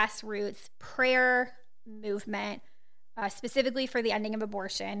was a grassroots prayer movement specifically for the ending of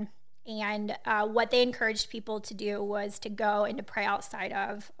abortion. And what they encouraged people to do was to go and to pray outside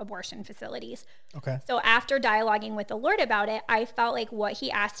of abortion facilities. Okay. So after dialoguing with the Lord about it, I felt like what he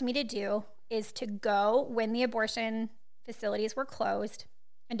asked me to do is to go when the abortion facilities were closed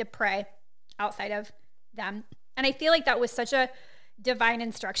and to pray outside of them. And I feel like that was such a divine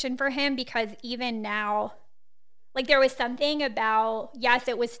instruction for him, because even now, like, there was something about, yes,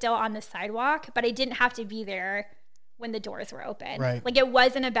 it was still on the sidewalk, but I didn't have to be there when the doors were open. Right. Like, it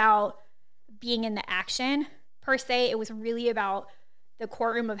wasn't about being in the action per se. It was really about the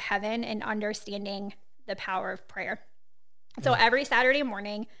courtroom of heaven and understanding the power of prayer. So every Saturday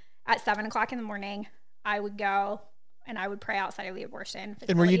morning at 7:00 in the morning, I would go and I would pray outside of the abortion facilities.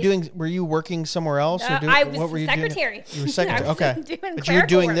 And were you working somewhere else? Or I was what were you secretary. doing? You were secretary. I was Okay. doing But you were clerical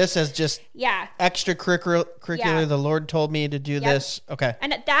doing work. this as just extracurricular. Yeah. The Lord told me to do this. Okay.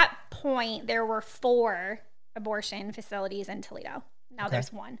 And at that point, there were 4 abortion facilities in Toledo. Now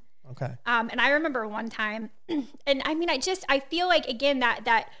there's 1. Okay. And I remember one time, and I mean, I feel like, again,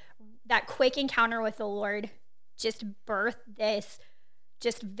 that quick encounter with the Lord just birthed this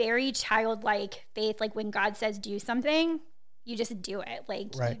just very childlike faith. Like, when God says do something, you just do it.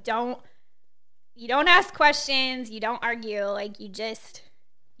 Like, right. you don't ask questions, you don't argue, like, you just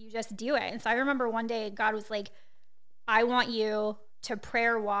do it. And so I remember one day God was like, I want you to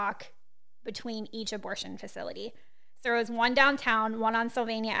prayer walk between each abortion facility. So there was one downtown, one on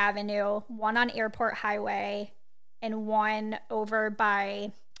Sylvania Avenue, one on Airport Highway, and one over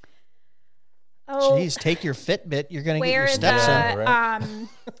by Oh, Jeez, take your Fitbit. You're going to get your where steps in. Right.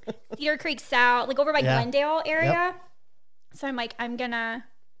 Cedar Creek South, like over by Yeah. Glendale area. Yep. So I'm like, I'm gonna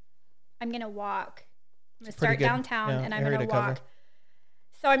walk. I'm gonna Pretty start good, downtown yeah, and I'm area gonna to cover. walk.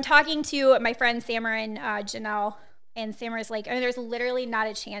 So I'm talking to my friend Samara and Janelle, and Samara's like, I mean, there's literally not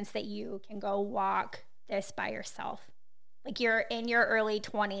a chance that you can go walk this by yourself. Like, you're in your early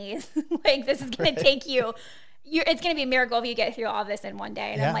 20s. Like, this is gonna take you. It's going to be a miracle if you get through all this in one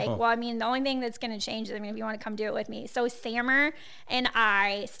day. And I'm Yeah. like, well, I mean, the only thing that's going to change is, I mean, if you want to come do it with me. So Sammer and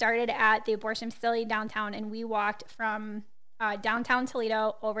I started at the abortion facility downtown, and we walked from downtown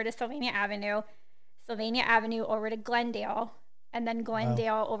Toledo over to Sylvania Avenue over to Glendale, and then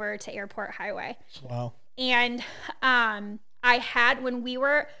Glendale over to Airport Highway. Wow. And I had, when we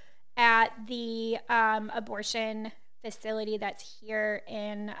were at the abortion facility that's here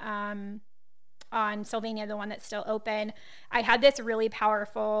in on Sylvania, the one that's still open, I had this really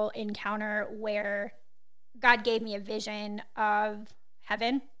powerful encounter where God gave me a vision of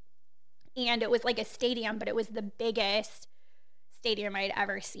heaven. And it was like a stadium, but it was the biggest stadium I'd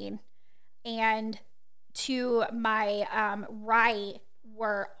ever seen. And to my right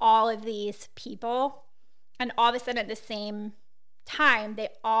were all of these people. And all of a sudden at the same time, they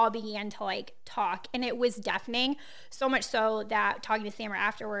all began to like talk. And it was deafening, so much so that talking to Sammer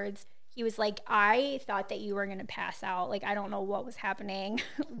afterwards, he was like, I thought that you were going to pass out. Like, I don't know what was happening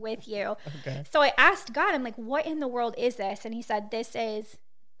with you. Okay. So I asked God, I'm like, what in the world is this? And he said, this is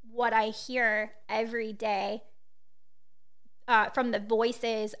what I hear every day from the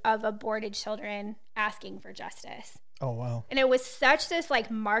voices of aborted children asking for justice. Oh, wow. And it was such this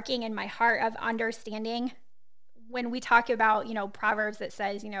like marking in my heart of understanding when we talk about, you know, Proverbs that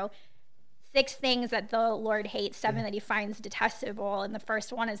says, you know, 6 things that the Lord hates, 7 that he finds detestable. And the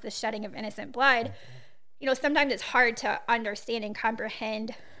first one is the shedding of innocent blood. You know, sometimes it's hard to understand and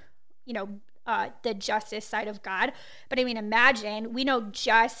comprehend, you know, the justice side of God. But I mean, imagine, we know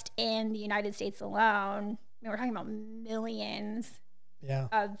just in the United States alone, I mean, we're talking about millions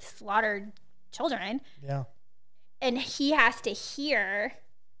of slaughtered children. Yeah. And he has to hear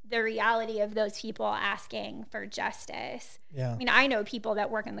the reality of those people asking for justice. Yeah. I mean, I know people that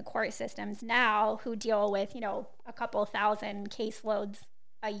work in the court systems now who deal with, you know, a couple thousand caseloads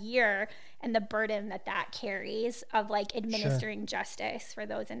a year, and the burden that carries of like administering justice for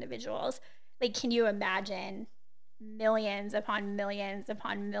those individuals. Like, can you imagine millions upon millions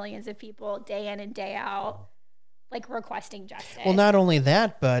upon millions of people day in and day out, like requesting justice? Well, not only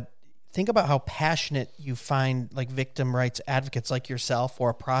that, but think about how passionate you find like victim rights advocates like yourself,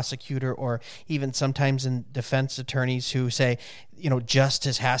 or a prosecutor, or even sometimes in defense attorneys who say, you know,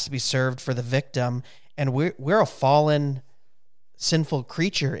 justice has to be served for the victim. And we're a fallen, sinful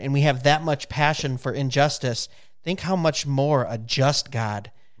creature, and we have that much passion for injustice. Think how much more a just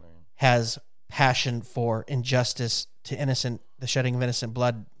God has passion for injustice to the shedding of innocent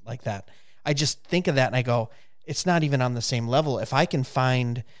blood like that. I just think of that and I go, it's not even on the same level. If I can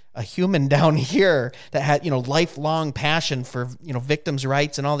find a human down here that had, you know, lifelong passion for, you know, victims'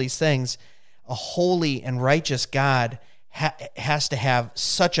 rights and all these things, a holy and righteous God has to have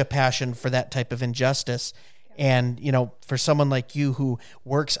such a passion for that type of injustice. And, you know, for someone like you who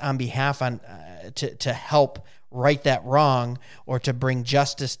works on behalf to help right that wrong, or to bring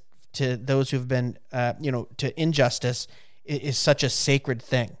justice to those who've been, you know, to injustice, is such a sacred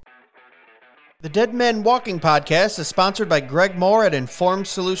thing. The Dead Men Walking podcast is sponsored by Greg Moore at Informed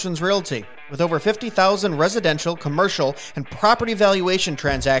Solutions Realty. With over 50,000 residential, commercial, and property valuation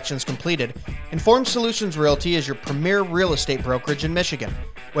transactions completed, Informed Solutions Realty is your premier real estate brokerage in Michigan.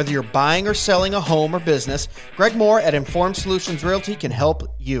 Whether you're buying or selling a home or business, Greg Moore at Informed Solutions Realty can help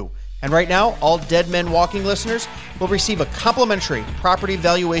you. And right now, all Dead Men Walking listeners will receive a complimentary property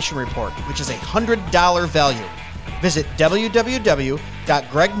valuation report, which is a $100 value. Visit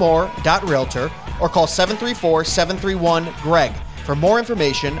www.gregmoore.realtor or call 734-731-GREG for more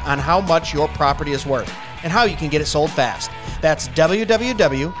information on how much your property is worth and how you can get it sold fast. That's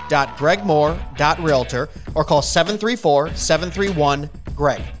www.gregmoore.realtor or call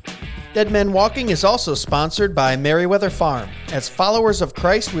 734-731-GREG. Dead Men Walking is also sponsored by Merriweather Farm. As followers of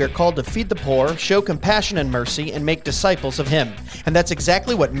Christ, we are called to feed the poor, show compassion and mercy, and make disciples of Him. And that's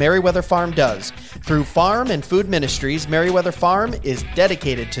exactly what Merriweather Farm does. Through farm and food ministries, Merriweather Farm is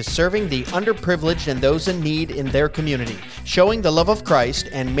dedicated to serving the underprivileged and those in need in their community, showing the love of Christ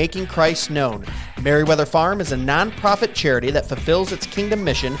and making Christ known. Merriweather Farm is a nonprofit charity that fulfills its kingdom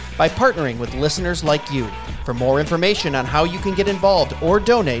mission by partnering with listeners like you. For more information on how you can get involved or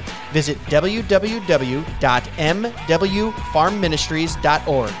donate, visit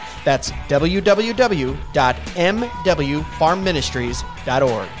www.mwfarmministries.org. That's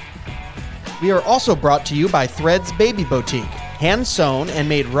www.mwfarmministries.org. We are also brought to you by Threads Baby Boutique. Hand sewn and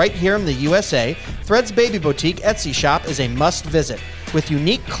made right here in the USA, Threads Baby Boutique Etsy shop is a must visit. With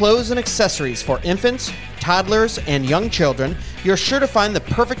unique clothes and accessories for infants, toddlers, and young children, you're sure to find the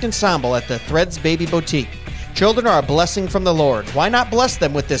perfect ensemble at the Threads Baby Boutique. Children are a blessing from the Lord. Why not bless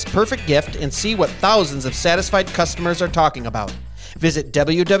them with this perfect gift and see what thousands of satisfied customers are talking about? Visit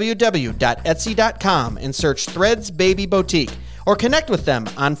www.etsy.com and search Threads Baby Boutique, or connect with them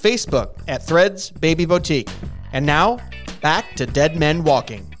on Facebook at Threads Baby Boutique. And now, back to Dead Men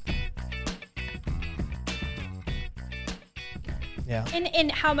Walking. Yeah.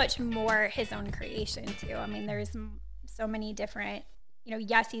 And how much more his own creation too. I mean, there's so many different,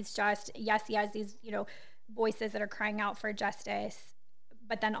 yes, he's just, yes, he has these, voices that are crying out for justice,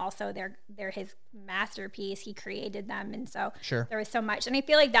 but then also they're his masterpiece. He created them. And so there was so much. And I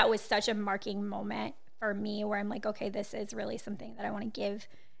feel like that was such a marking moment for me where I'm like, okay, this is really something that I want to give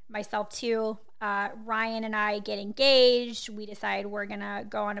myself to. Ryan and I get engaged. We decide we're going to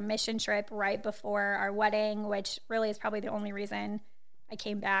go on a mission trip right before our wedding, which really is probably the only reason I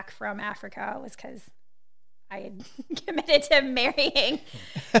came back from Africa, was because I had committed to marrying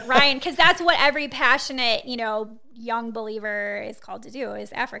Ryan, because that's what every passionate, young believer is called to do,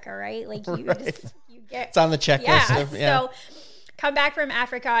 is Africa, right? Like you get, it's on the checklist. Yeah. So come back from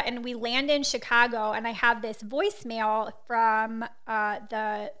Africa and we land in Chicago, and I have this voicemail from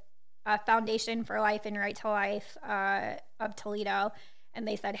the Foundation for Life and Right to Life of Toledo. And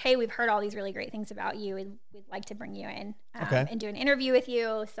they said, hey, we've heard all these really great things about you. We'd like to bring you in and do an interview with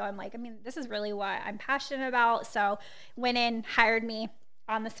you. So I'm like, this is really what I'm passionate about. So went in, hired me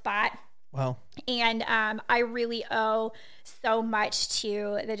on the spot. Wow. And I really owe so much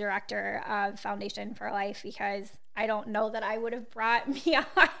to the director of Foundation for Life, because I don't know that I would have brought me on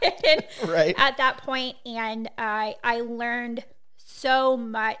at that point. And I learned so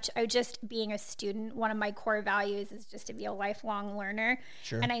much. Just being a student, one of my core values is just to be a lifelong learner.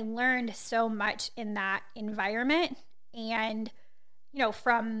 Sure. And I learned so much in that environment, and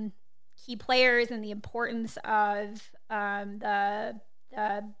from key players and the importance of the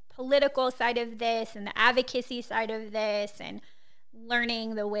political side of this and the advocacy side of this, and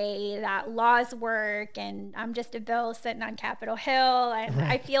learning the way that laws work. And I'm just a bill sitting on Capitol Hill, and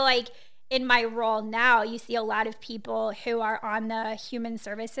I feel like in my role now, you see a lot of people who are on the human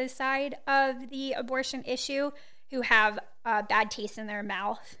services side of the abortion issue who have a bad taste in their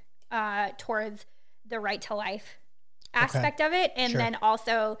mouth towards the right to life aspect of it. And then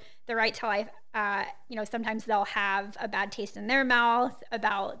also the right to life, sometimes they'll have a bad taste in their mouth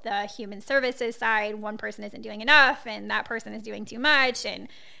about the human services side. One person isn't doing enough and that person is doing too much, and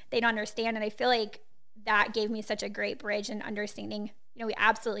they don't understand. And I feel like that gave me such a great bridge in understanding, we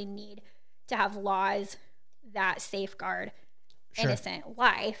absolutely need to have laws that safeguard innocent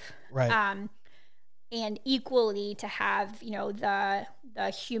life, right? And equally to have the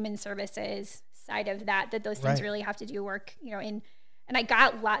human services side of that those things really have to do work, and I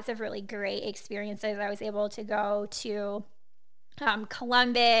got lots of really great experiences. I was able to go to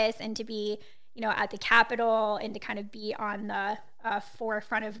Columbus and to be at the Capitol and to kind of be on the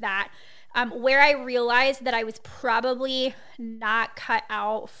forefront of that, where I realized that I was probably not cut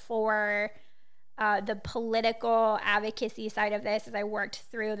out for the political advocacy side of this, as I worked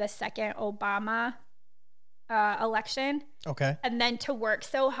through the second Obama election. Okay. And then to work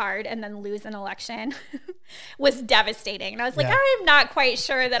so hard and then lose an election was devastating. And I was like, I'm not quite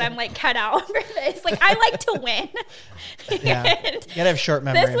sure that I'm cut out for this. I like to win. Yeah. You gotta have short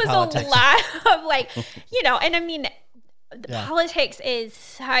memory. This was politics. A lot of and politics is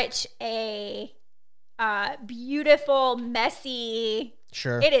such a beautiful, messy.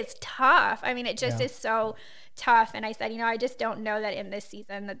 Sure. It is tough. It just is so tough. And I said, I just don't know that in this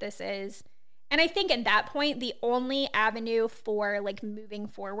season that this is. And I think at that point, the only avenue for moving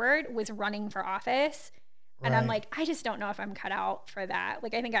forward was running for office. And I'm like, I just don't know if I'm cut out for that. I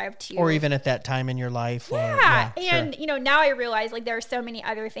think I have two. Or even at that time in your life. And, now I realize there are so many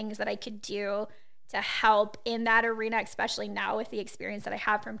other things that I could do to help in that arena, especially now with the experience that I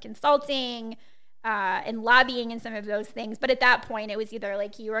have from consulting and lobbying and some of those things. But at that point, it was either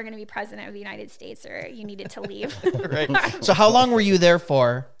you are going to be president of the United States or you needed to leave. Right. So how long were you there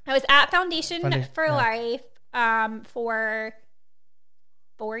for? I was at Foundation for Life for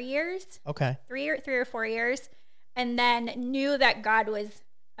 4 years. Okay. 3 or 4 years. And then knew that God was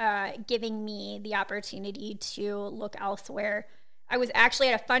giving me the opportunity to look elsewhere. I was actually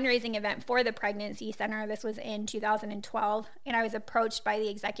at a fundraising event for the Pregnancy Center. This was in 2012. And I was approached by the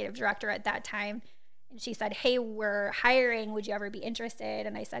executive director at that time. And she said, hey, we're hiring. Would you ever be interested?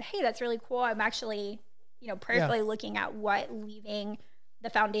 And I said, hey, that's really cool. I'm actually, prayerfully looking at what leaving the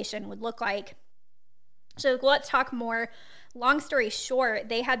foundation would look like. So let's talk more. Long story short,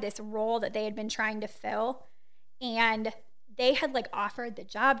 they had this role that they had been trying to fill, and they had like offered the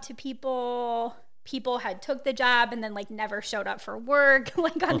job to people. People had took the job and then like never showed up for work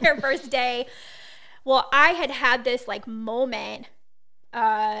like on their first day. Well, I had this like moment,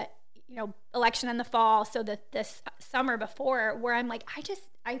 election in the fall. So this summer before, where I'm like,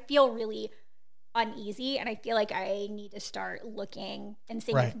 I feel really uneasy, and I feel like I need to start looking and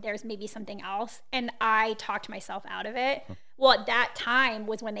seeing if there's maybe something else. And I talked myself out of it. Well, at that time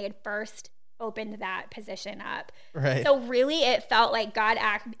was when they had first opened that position up. Right. So really it felt like God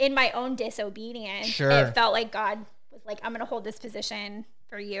in my own disobedience. Sure. It felt like God was like, I'm going to hold this position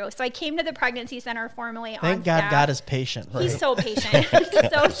for you. So I came to the pregnancy center formally. Thank God staff. God is patient. Right? He's so patient.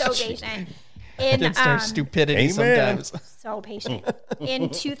 so patient. In stupidity sometimes. So patient. In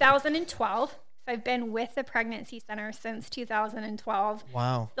 2012, so I've been with the pregnancy center since 2012.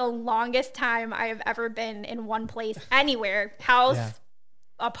 Wow. The longest time I have ever been in one place anywhere. House,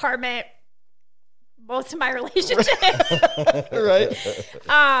 apartment, most of my relationships. Right.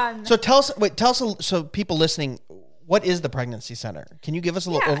 So tell us, so people listening, what is the pregnancy center? Can you give us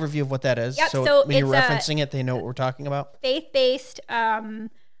a little overview of what that is? Yep. So when you're referencing it, they know what we're talking about. Faith-based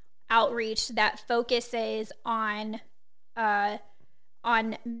outreach that focuses on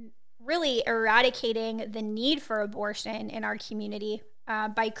really eradicating the need for abortion in our community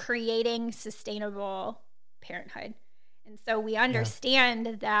by creating sustainable parenthood. And so we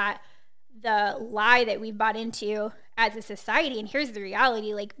understand that the lie that we've bought into as a society, and here's the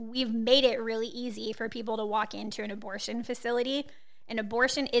reality, like we've made it really easy for people to walk into an abortion facility, and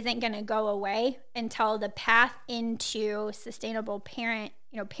abortion isn't going to go away until the path into sustainable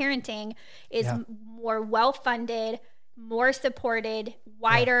parenting is more well-funded, more supported,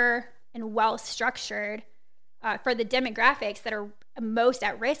 wider, and well-structured for the demographics that are most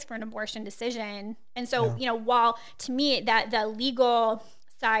at risk for an abortion decision. And so, while to me that the legal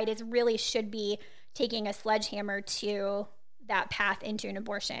side should be taking a sledgehammer to that path into an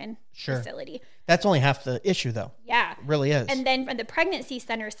abortion facility. That's only half the issue, though. Yeah. It really is. And then from the pregnancy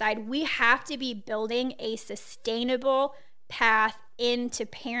center side, we have to be building a sustainable path into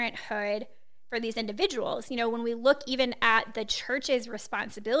parenthood for these individuals. When we look even at the church's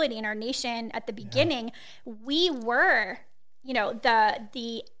responsibility in our nation at the beginning, we were,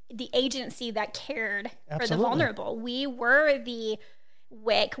 the agency that cared for the vulnerable. We were the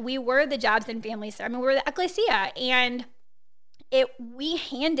WIC, we were the Jobs and Families. We were the ecclesia, and we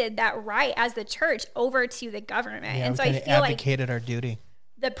handed that right as the church over to the government. And so I feel advocated our duty.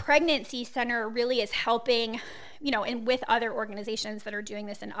 The pregnancy center really is helping, and with other organizations that are doing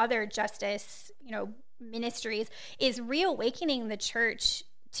this and other justice, ministries, is reawakening the church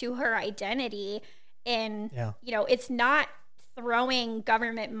to her identity. And, it's not throwing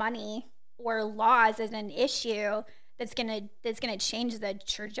government money or laws as an issue that's gonna change the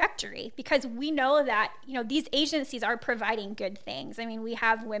trajectory, because we know that these agencies are providing good things. I mean, we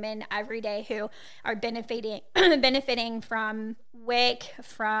have women every day who are benefiting from WIC,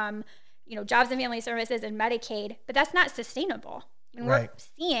 from Jobs and Family Services and Medicaid, but that's not sustainable. And we're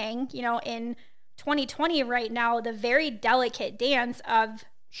seeing in 2020 right now the very delicate dance of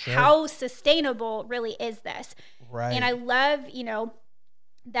how sustainable really is this. Right. And I love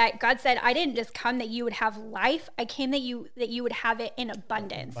that God said, I didn't just come that you would have life. I came that you would have it in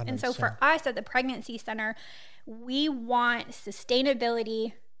abundance. And so for us at the pregnancy center, we want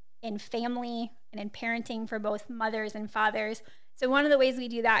sustainability in family and in parenting for both mothers and fathers. So one of the ways we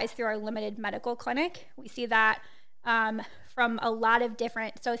do that is through our limited medical clinic. We see that from a lot of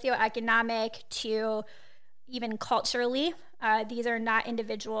different socioeconomic to even culturally. These are not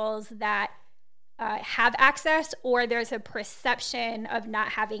individuals that have access, or there's a perception of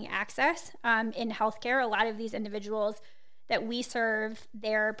not having access in healthcare. A lot of these individuals that we serve,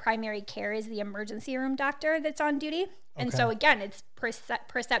 their primary care is the emergency room doctor that's on duty. And so again, it's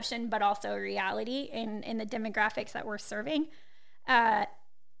perception, but also reality in the demographics that we're serving. In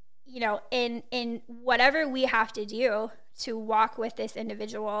whatever we have to do to walk with this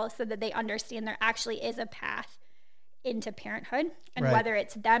individual so that they understand there actually is a path into parenthood, and whether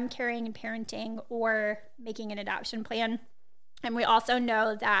it's them carrying and parenting or making an adoption plan. And we also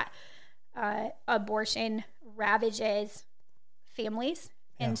know that abortion ravages families.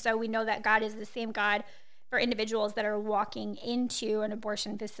 And so we know that God is the same God for individuals that are walking into an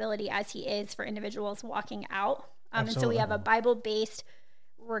abortion facility as he is for individuals walking out. And so we have a Bible-based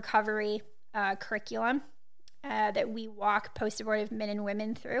recovery curriculum that we walk post-abortive men and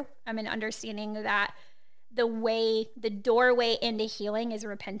women through. And understanding that the doorway into healing is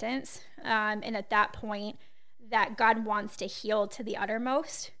repentance. And at that point, that God wants to heal to the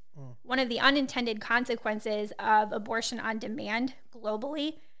uttermost. One of the unintended consequences of abortion on demand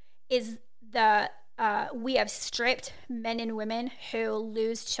globally is we have stripped men and women who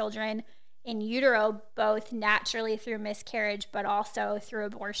lose children in utero, both naturally through miscarriage, but also through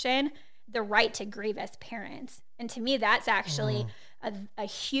abortion, the right to grieve as parents. And to me, that's actually a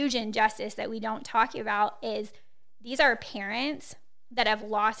huge injustice that we don't talk about. Is these are parents that have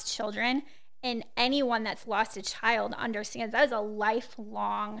lost children, and anyone that's lost a child understands that is a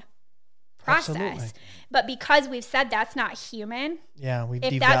lifelong process. Absolutely. But because we've said that's not human, we've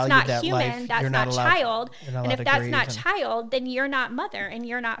if devalued that's not that human, life. that's You're not child. And if that's not grieve child, then you're not mother and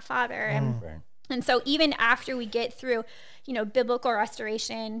you're not father. And so even after we get through, biblical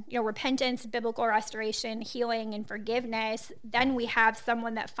restoration, repentance, biblical restoration, healing, and forgiveness, then we have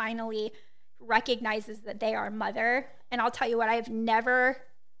someone that finally recognizes that they are mother. And I'll tell you what, I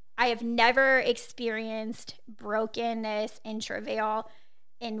have never experienced brokenness and travail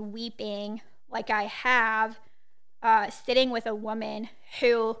and weeping like I have sitting with a woman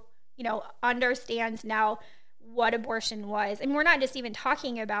who, understands now what abortion was. And we're not just even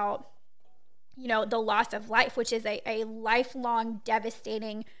talking about, the loss of life, which is a lifelong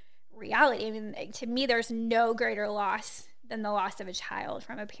devastating reality. I mean, to me, there's no greater loss than the loss of a child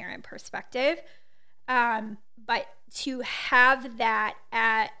from a parent perspective. But to have that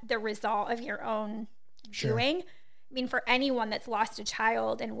at the result of your own doing, I mean, for anyone that's lost a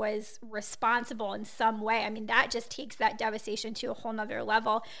child and was responsible in some way, I mean, that just takes that devastation to a whole nother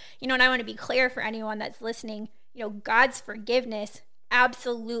level. And I want to be clear for anyone that's listening, God's forgiveness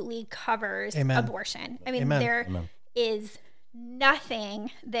absolutely covers abortion. I mean, there is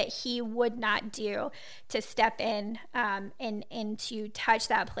nothing that he would not do to step in and to touch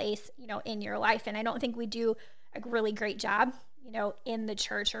that place, in your life. And I don't think we do a really great job, in the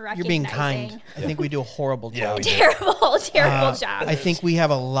church or recognizing. You're being kind. I think we do a horrible job. Terrible job. I think we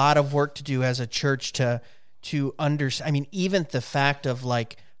have a lot of work to do as a church to understand. I mean, even the fact of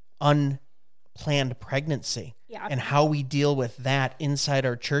like unplanned pregnancy and how we deal with that inside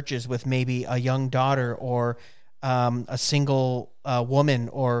our churches with maybe a young daughter or a single woman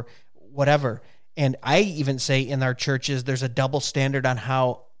or whatever. And I even say in our churches, there's a double standard on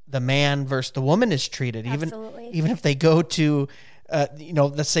how the man versus the woman is treated. Even if they go to,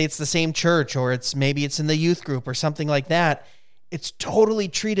 let's say it's the same church or maybe it's in the youth group or something like that. It's totally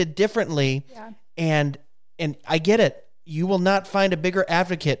treated differently. Yeah. And I get it. You will not find a bigger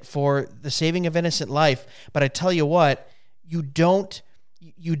advocate for the saving of innocent life. But I tell you what, you don't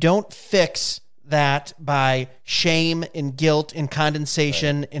fix that by shame and guilt and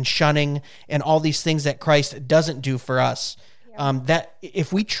condensation and shunning and all these things that Christ doesn't do for us. That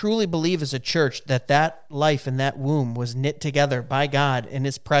if we truly believe as a church that life in that womb was knit together by God and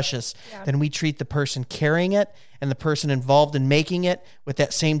is precious, then we treat the person carrying it and the person involved in making it with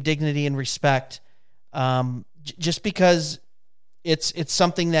that same dignity and respect. Just because it's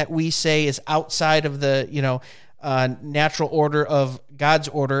something that we say is outside of the natural order of God's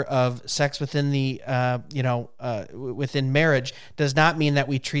order of sex within the within marriage does not mean that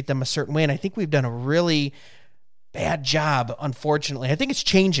we treat them a certain way. And I think we've done a really bad job, unfortunately. I think it's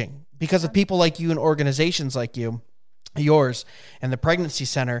changing because of people like you and organizations like yours and the Pregnancy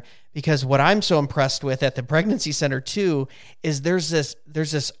Center, because what I'm so impressed with at the Pregnancy Center too is there's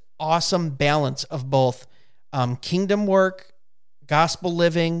this awesome balance of both kingdom work, gospel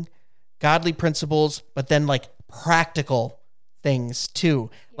living, godly principles, but then like practical things too.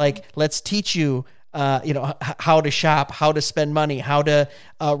 Like, let's teach you how to shop, how to spend money, how to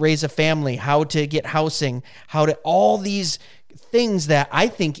raise a family, how to get housing, all these things that I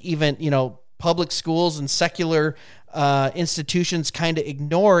think even, public schools and secular institutions kind of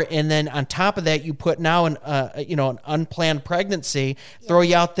ignore. And then on top of that, you put now an unplanned pregnancy, throw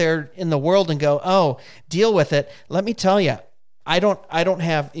you out there in the world and go, oh, deal with it. Let me tell you, I don't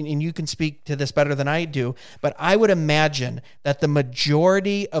have, and you can speak to this better than I do, but I would imagine that the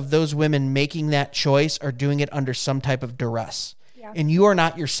majority of those women making that choice are doing it under some type of duress. Yeah. And you are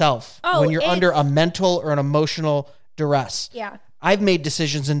not yourself when you're under a mental or an emotional duress. Yeah. I've made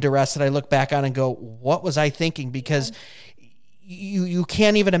decisions in duress that I look back on and go, what was I thinking? Because you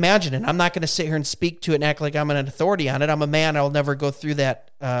can't even imagine it. I'm not going to sit here and speak to it and act like I'm an authority on it. I'm a man. I'll never go through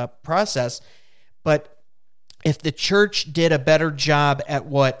that process. But if the church did a better job at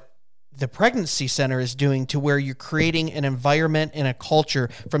what the Pregnancy Center is doing, to where you're creating an environment and a culture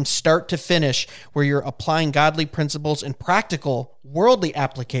from start to finish where you're applying godly principles and practical worldly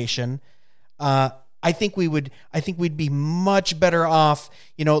application, I think we'd be much better off,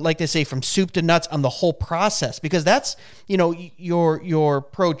 like they say, from soup to nuts on the whole process, because that's, your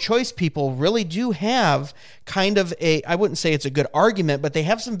pro-choice people really do have kind of I wouldn't say it's a good argument, but they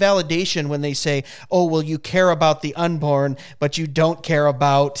have some validation when they say, oh, well, you care about the unborn, but you don't care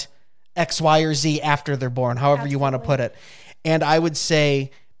about X, Y, or Z after they're born, however you want to put it. And I would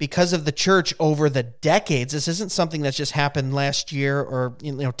say, because of the church over the decades, this isn't something that's just happened last year or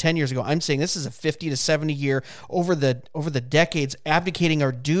 10 years ago. I'm saying this is a 50 to 70 year over the decades, abdicating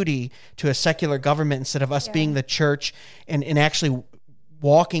our duty to a secular government instead of us being the church and actually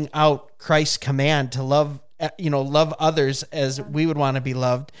walking out Christ's command to love others as we would want to be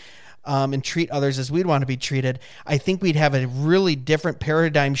loved. And treat others as we'd want to be treated. I think we'd have a really different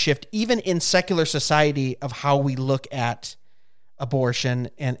paradigm shift, even in secular society, of how we look at abortion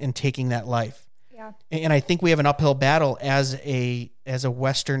and taking that life. Yeah. And I think we have an uphill battle as a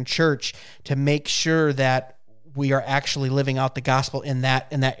Western church to make sure that we are actually living out the gospel in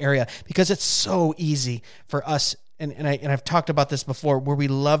that area, because it's so easy for us. And I've talked about this before, where we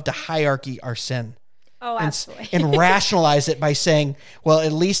love to hierarchy our sin. Oh, absolutely. And rationalize it by saying, well,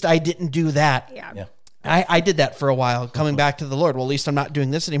 at least I didn't do that. Yeah. I did that for a while, coming back to the Lord. Well, at least I'm not doing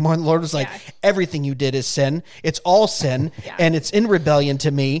this anymore. And the Lord was like, everything you did is sin. It's all sin, and it's in rebellion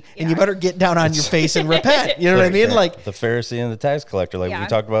to me, and you better get down on your face and repent. You know what I mean? Like the Pharisee and the tax collector, like we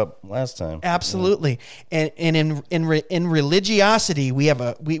talked about last time. Absolutely. And in religiosity,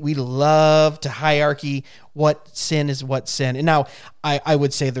 we love to hierarchy what sin is what sin. And now I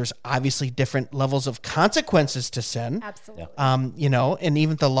would say there's obviously different levels of consequences to sin. Absolutely. And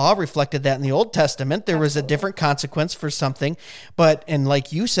even the law reflected that in the Old Testament. There was a different consequence for something. And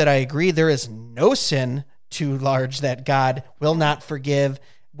like you said, I agree, there is no sin too large that God will not forgive,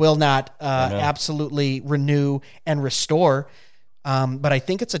 will not absolutely renew and restore. But I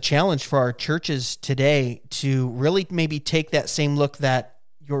think it's a challenge for our churches today to really maybe take that same look that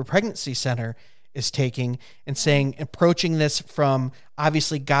your pregnancy center is taking and saying, approaching this from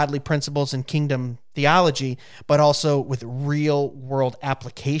obviously godly principles and kingdom theology, but also with real world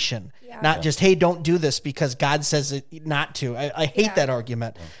application. Not just, hey, don't do this because God says it not to. I hate that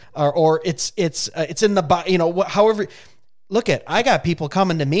argument. Or it's in the, however. Look I got people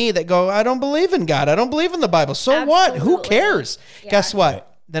coming to me that go, I don't believe in God. I don't believe in the Bible. So what? Who cares? Yeah. Guess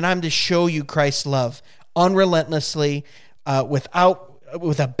what? Then I'm to show you Christ's love unrelentlessly, with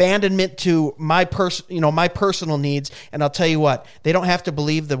abandonment to my personal needs. And I'll tell you what, they don't have to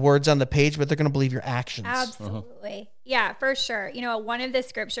believe the words on the page, but they're going to believe your actions. Absolutely. Yeah, for sure. One of the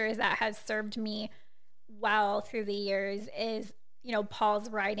scriptures that has served me well through the years is, Paul's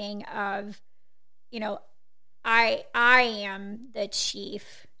writing of, I am the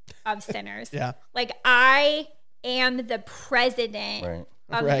chief of sinners. Yeah. Like I am the president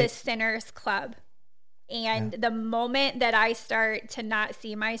of the Sinners Club. And the moment that I start to not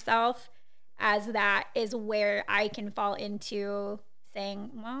see myself as that is where I can fall into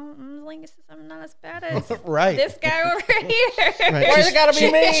saying, well, I'm not as bad as this guy over here. Right. Where's it got to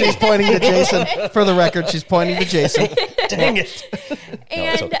be me? She's pointing to Jason. For the record, she's pointing to Jason. Dang it.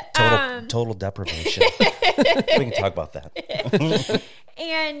 And total deprivation. We can talk about that.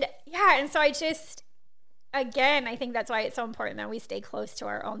 and so I just, again, I think that's why it's so important that we stay close to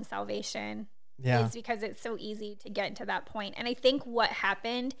our own salvation. Yeah. Is because it's so easy to get to that point. And I think what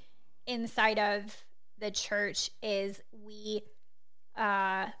happened inside of the church is we've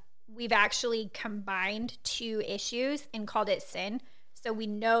actually combined two issues and called it sin. So we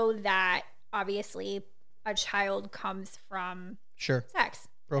know that obviously a child comes from sex.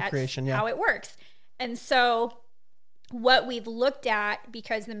 Procreation, That's how it works. And so what we've looked at,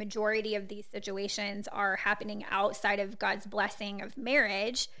 because the majority of these situations are happening outside of God's blessing of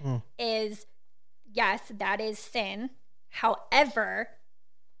marriage, is yes, that is sin. However,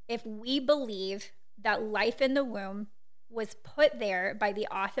 if we believe that life in the womb was put there by the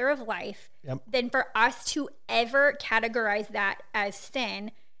author of life, then for us to ever categorize that as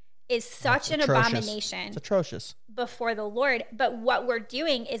sin is such an abomination. It's atrocious before the Lord. But what we're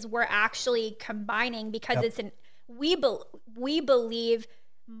doing is we're actually combining, because we believe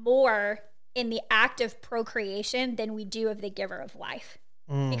more in the act of procreation than we do of the giver of life.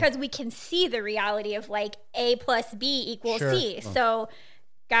 Because we can see the reality of like A plus B equals C. So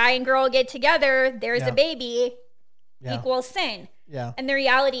guy and girl get together, there's a baby, equals sin. Yeah. And the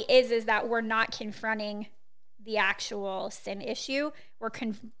reality is that we're not confronting the actual sin issue. We're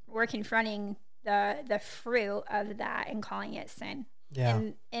confronting the fruit of that and calling it sin. Yeah.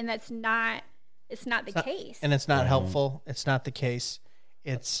 And that's not, it's not the case. And it's not helpful. It's not the case.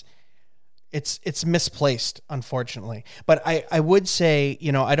 It's misplaced, unfortunately. But I would say,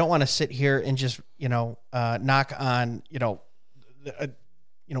 I don't want to sit here and just, knock on,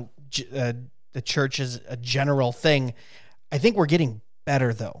 the church is a general thing. I think we're getting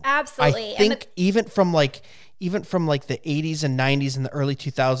better though. Absolutely. I think even from the 80s and 90s and the early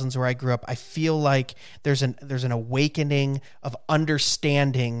 2000s where I grew up, I feel like there's an awakening of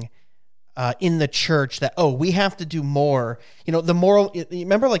understanding in the church that, we have to do more. The moral, you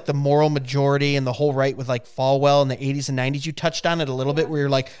remember like the moral majority and the whole right with like Falwell in the 80s and 90s? You touched on it a little bit where you're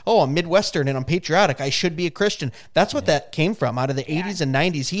like, I'm Midwestern and I'm patriotic. I should be a Christian. That's what that came from out of the 80s and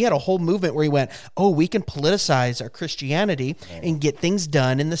 90s. He had a whole movement where he went, we can politicize our Christianity and get things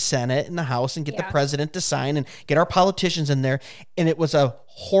done in the Senate and the House and get the president to sign and get our politicians in there. And it was a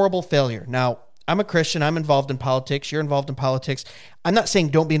horrible failure. Now, I'm a Christian. I'm involved in politics. You're involved in politics. I'm not saying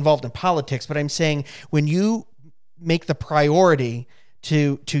don't be involved in politics, but I'm saying when you make the priority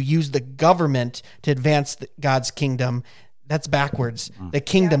to use the government to advance God's kingdom, that's backwards. The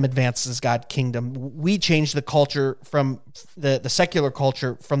kingdom advances God's kingdom. We change the culture from the secular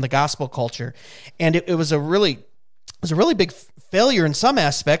culture from the gospel culture. And it was a really big failure in some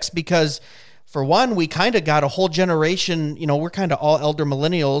aspects because, for one, we kind of got a whole generation, we're kind of all elder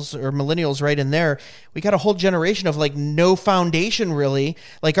millennials or millennials right in there. We got a whole generation of like no foundation really.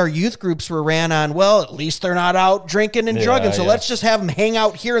 Like our youth groups were ran on, at least they're not out drinking and drugging. So let's just have them hang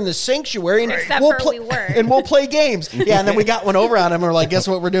out here in the sanctuary and we'll play games. Yeah. And then we got one over on them and we're like, guess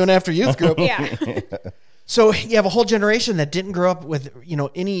what we're doing after youth group? Yeah. So you have a whole generation that didn't grow up with,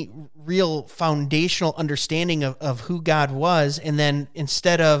 any real foundational understanding of who God was. And then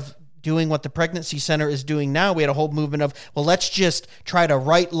instead of doing what the pregnancy center is doing now, we had a whole movement of, let's just try to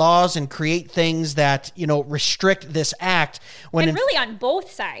write laws and create things that, restrict this act. Really on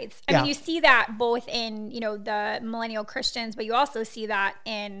both sides. I mean, you see that both in, the millennial Christians, but you also see that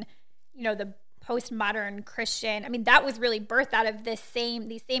in, the postmodern Christian. I mean, that was really birthed out of these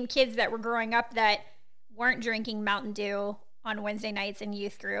same kids that were growing up that weren't drinking Mountain Dew on Wednesday nights in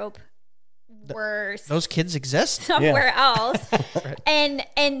youth group. Those kids exist somewhere else. Right.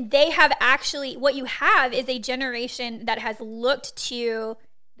 And they have actually, what you have is a generation that has looked to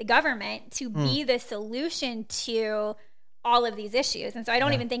the government to be the solution to all of these issues. And so I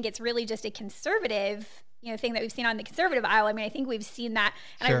don't even think it's really just a conservative thing that we've seen on the conservative aisle. I mean, I think we've seen that.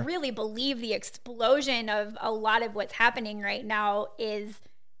 And I really believe the explosion of a lot of what's happening right now is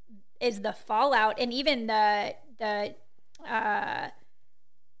the fallout and even the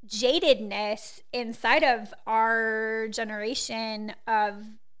jadedness inside of our generation of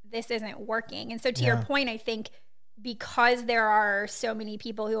this isn't working. And so to your point, I think because there are so many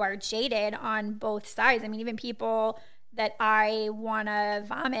people who are jaded on both sides, I mean, even people that I want to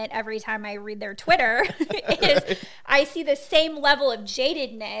vomit every time I read their Twitter, I see the same level of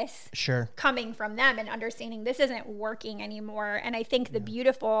jadedness coming from them and understanding this isn't working anymore. And I think the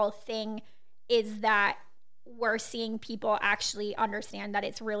beautiful thing is that we're seeing people actually understand that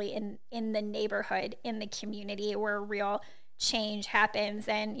it's really in the neighborhood, in the community where real change happens.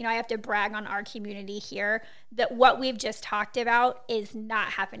 And, I have to brag on our community here that what we've just talked about is not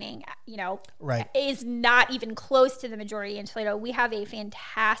happening, is not even close to the majority in Toledo. We have a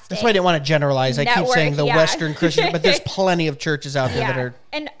fantastic That's why I didn't want to generalize. I keep saying the Western Christian, but there's plenty of churches out there that are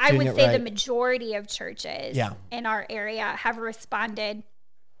And I would say the majority of churches in our area have responded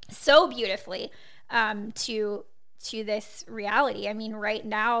so beautifully to this reality. I mean, right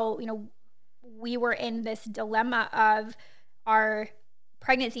now, we were in this dilemma of our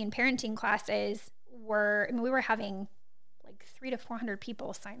pregnancy and parenting classes we were having like 300 to 400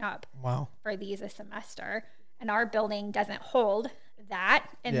 people sign up for these a semester, and our building doesn't hold that.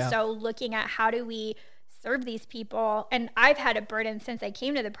 And so looking at how do we serve these people, and I've had a burden since I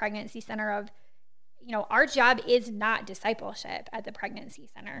came to the pregnancy center of, our job is not discipleship at the pregnancy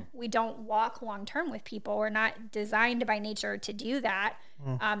center. We don't walk long-term with people. We're not designed by nature to do that.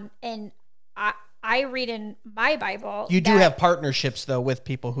 And I read in my Bible. You do have partnerships though with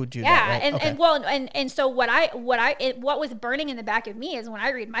people who do that, right? And so what was burning in the back of me is when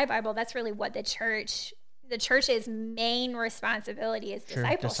I read my Bible, that's really what the church's main responsibility is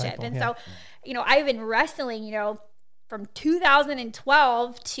discipleship. So, I've been wrestling, from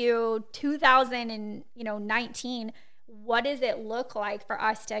 2012 to 2019, what does it look like for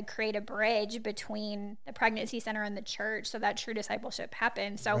us to create a bridge between the pregnancy center and the church so that true discipleship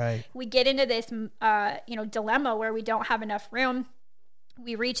happens? So we get into this, dilemma where we don't have enough room.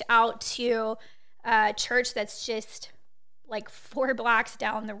 We reach out to a church that's just like 4 blocks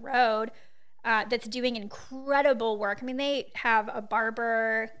down the road that's doing incredible work. I mean, they have a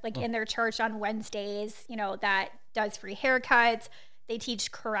barber in their church on Wednesdays, that does free haircuts. They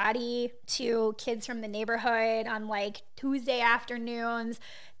teach karate to kids from the neighborhood on like Tuesday afternoons.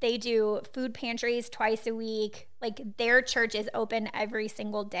 They do food pantries twice a week. Like their church is open every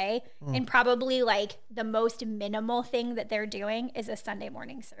single day. And probably like the most minimal thing that they're doing is a Sunday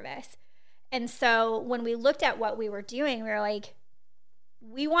morning service. And so when we looked at what we were doing, we were like,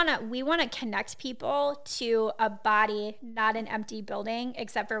 we want to connect people to a body, not an empty building,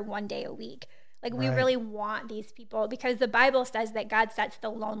 except for one day a week. Like we really want these people, because the Bible says that God sets the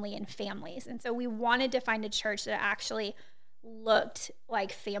lonely in families. And so we wanted to find a church that actually looked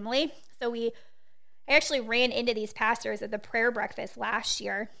like family. So I actually ran into these pastors at the prayer breakfast last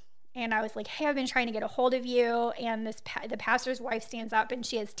year. And I was like, hey, I've been trying to get a hold of you. And the pastor's wife stands up and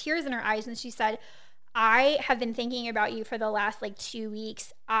she has tears in her eyes. And she said, I have been thinking about you for the last like 2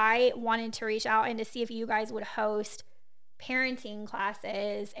 weeks. I wanted to reach out and to see if you guys would host parenting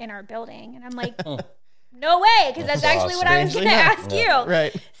classes in our building. And I'm like, no way, because that's actually what I was going to ask you.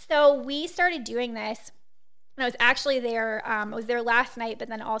 Right. So we started doing this. And I was actually there. I was there last night, but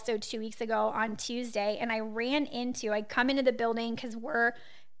then also 2 weeks ago on Tuesday. And I come into the building because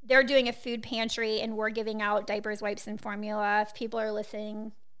they're doing a food pantry and we're giving out diapers, wipes, and formula. If people are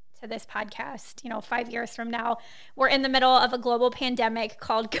listening to this podcast, 5 years from now, we're in the middle of a global pandemic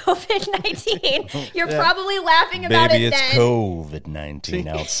called COVID-19. You're probably laughing about Baby, it it's then. COVID-19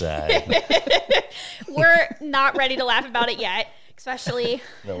 outside. We're not ready to laugh about it yet, especially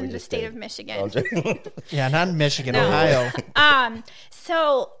in the state of Michigan. Yeah, not in Michigan, Ohio.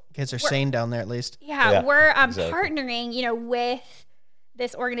 So Kids are sane down there at least. Yeah, we're exactly. partnering, with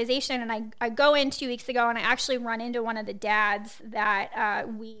this organization, and I go in 2 weeks ago and I actually run into one of the dads that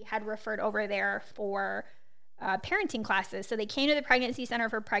we had referred over there for parenting classes. So they came to the pregnancy center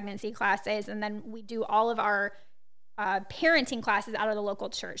for pregnancy classes, and then we do all of our parenting classes out of the local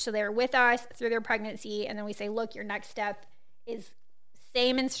church. So they're with us through their pregnancy, and then we say, look, your next step is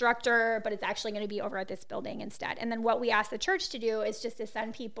same instructor, but it's actually going to be over at this building instead. And then what we ask the church to do is just to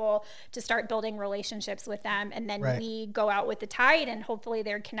send people to start building relationships with them. And then we go out with the tide, and hopefully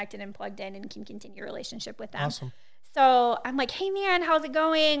they're connected and plugged in and can continue a relationship with them. Awesome. So I'm like, hey man, how's it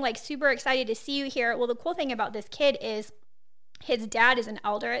going? Like super excited to see you here. Well, the cool thing about this kid is his dad is an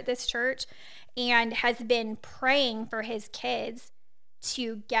elder at this church and has been praying for his kids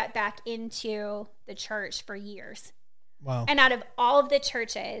to get back into the church for years. Wow. And out of all of the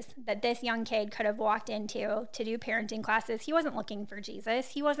churches that this young kid could have walked into to do parenting classes, he wasn't looking for Jesus.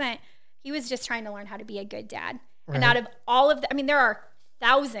 He was just trying to learn how to be a good dad. Right. And out of all of there are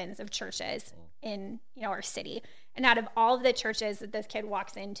thousands of churches in, our city. And out of all of the churches that this kid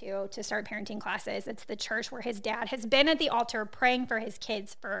walks into to start parenting classes, it's the church where his dad has been at the altar praying for his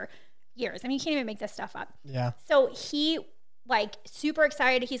kids for years. You can't even make this stuff up. Yeah. So he super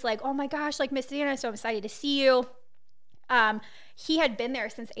excited. He's like, oh my gosh, Miss Deanna, so excited to see you. He had been there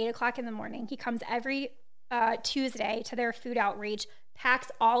since 8:00 in the morning. He comes every Tuesday to their food outreach,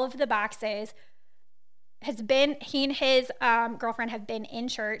 packs all of the boxes, he and his girlfriend have been in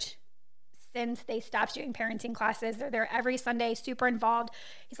church since they stopped doing parenting classes. They're there every Sunday, super involved.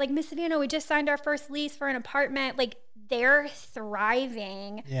 He's like, Miss Savannah, we just signed our first lease for an apartment. They're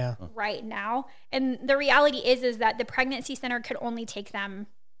thriving right now. And the reality is that the pregnancy center could only take them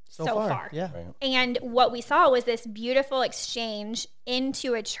so far. Yeah. Right. And what we saw was this beautiful exchange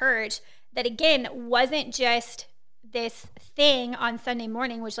into a church that, again, wasn't just this thing on Sunday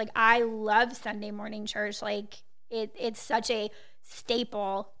morning, which I love Sunday morning church. It's such a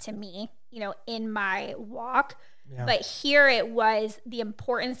staple to me, in my walk. Yeah. But here it was the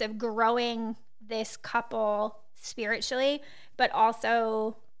importance of growing this couple spiritually, but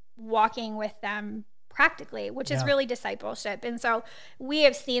also walking with them practically, which is really discipleship. And so we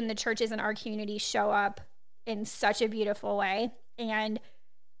have seen the churches in our community show up in such a beautiful way. And,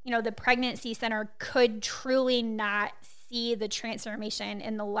 the pregnancy center could truly not see the transformation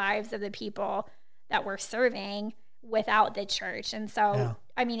in the lives of the people that we're serving without the church. And so,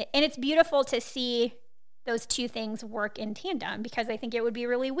 and it's beautiful to see those two things work in tandem, because I think it would be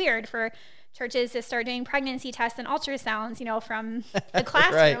really weird for churches to start doing pregnancy tests and ultrasounds, from the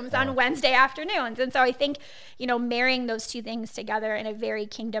classrooms on Wednesday afternoons. And so I think, marrying those two things together in a very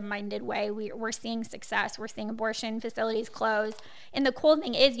kingdom-minded way, we're seeing success. We're seeing abortion facilities close. And the cool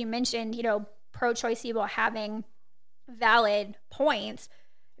thing is, you mentioned, pro-choice people having valid points.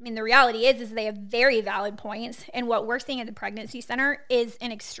 The reality is they have very valid points. And what we're seeing at the pregnancy center is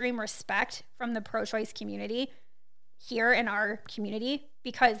an extreme respect from the pro-choice community here in our community,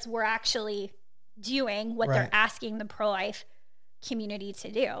 because we're actually doing what they're asking the pro-life community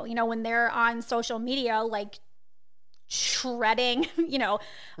to do. When they're on social media, shredding,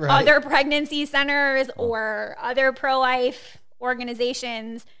 other pregnancy centers or other pro-life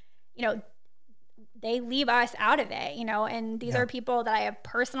organizations, you know, they leave us out of it, you know, and these are people that I have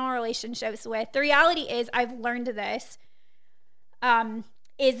personal relationships with. The reality is, I've learned this,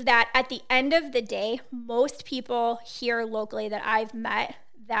 is that at the end of the day, most people here locally that I've met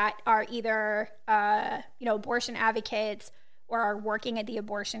that are either, you know, abortion advocates or are working at the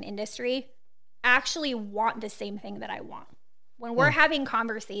abortion industry actually want the same thing that I want. When we're having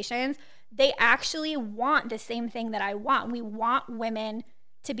conversations, they actually want the same thing that I want. We want women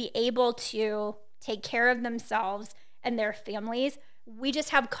to be able to take care of themselves and their families. We just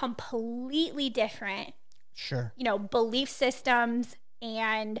have completely different, you know, belief systems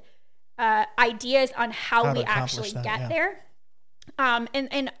and ideas on how we actually get there.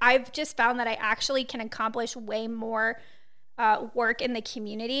 And I've just found that I actually can accomplish way more work in the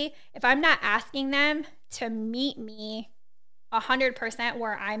community if I'm not asking them to meet me 100%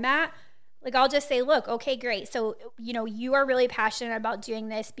 where I'm at. Like, I'll just say, look, okay, great. So, you know, you are really passionate about doing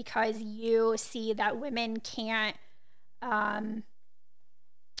this because you see that women can't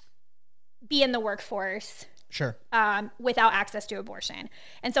be in the workforce without access to abortion.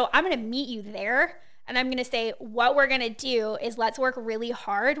 And so I'm going to meet you there. And I'm going to say, what we're going to do is let's work really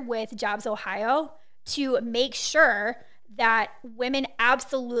hard with Jobs Ohio to make sure that women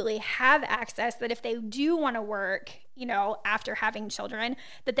absolutely have access, that if they do want to work, you know, after having children,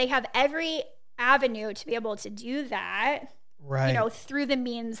 that they have every avenue to be able to do that, you know, through the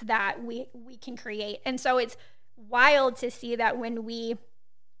means that we can create. And so it's wild to see that when we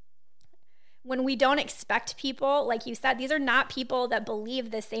don't expect people, like you said, these are not people that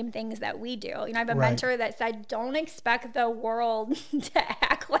believe the same things that we do. You know, I have a mentor that said, don't expect the world to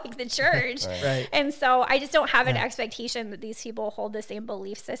act like the church. And so I just don't have an expectation that these people hold the same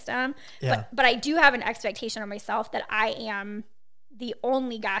belief system. But I do have an expectation of myself that I am the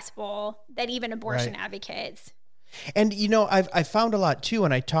only gospel that even abortion advocates. And, you know, I've found a lot too,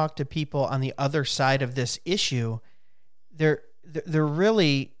 when I talk to people on the other side of this issue, they're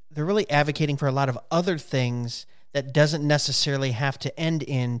really advocating for a lot of other things that doesn't necessarily have to end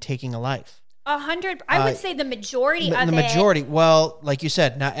in taking a life. 100. I would say the majority of it. The majority. Well, like you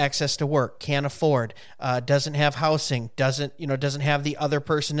said, not access to work, can't afford, doesn't have housing, doesn't have the other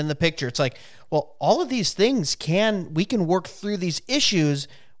person in the picture. It's like, well, all of these things we can work through these issues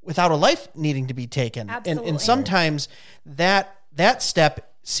without a life needing to be taken. Absolutely. And sometimes that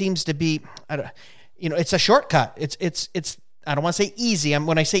step seems to be, it's a shortcut. It's I don't want to say easy.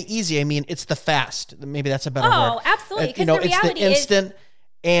 When I say easy, I mean it's the fast. Maybe that's a better word. Oh, absolutely. Because the reality it's the instant.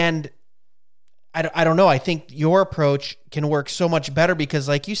 And I don't know. I think your approach can work so much better because,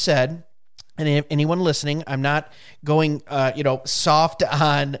 like you said, and anyone listening, I'm not going, soft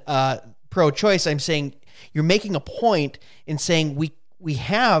on pro-choice. I'm saying you're making a point in saying we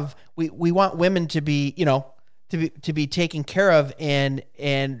want women to be, to be taken care of, and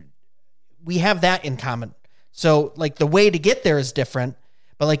we have that in common. So, like, the way to get there is different,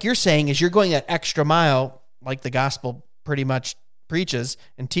 but like you're saying, is you're going that extra mile, like the gospel pretty much preaches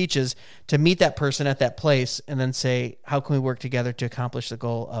and teaches, to meet that person at that place and then say, how can we work together to accomplish the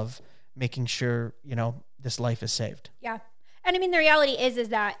goal of making sure, this life is saved? Yeah. And I mean, the reality is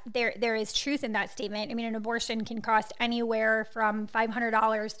that there is truth in that statement. I mean, an abortion can cost anywhere from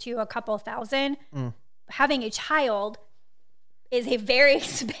 $500 to a couple thousand. Having a child is a very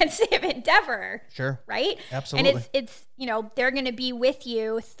expensive endeavor. Sure. Right? Absolutely. And it's they're going to be with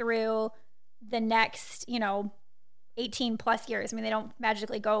you through the next, 18 plus years. I mean, they don't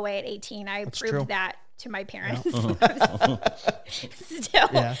magically go away at 18. That's proved true. That to my parents. Yeah. Still,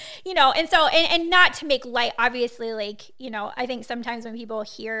 and so, and not to make light, obviously, like, I think sometimes when people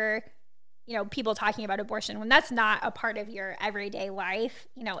hear, people talking about abortion, when that's not a part of your everyday life,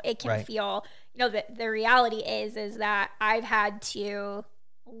 it can feel, the reality is that I've had to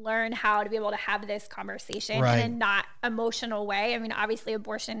learn how to be able to have this conversation in a not emotional way. I mean, obviously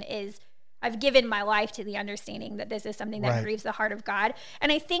abortion I've given my life to the understanding that this is something that grieves the heart of God.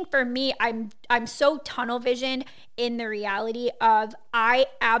 And I think for me, I'm so tunnel visioned in the reality of, I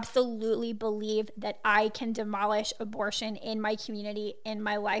absolutely believe that I can demolish abortion in my community in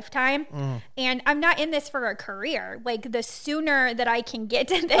my lifetime. And I'm not in this for a career. Like, the sooner that I can get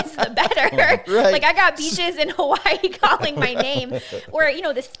to this, the better. Like, I got beaches in Hawaii calling my name, or,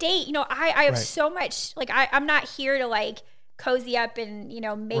 the state, I have so much, like, I'm not here to, like, cozy up and,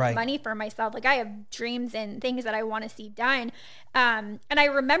 make money for myself. Like, I have dreams and things that I want to see done. And I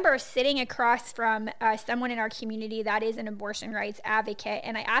remember sitting across from someone in our community that is an abortion rights advocate.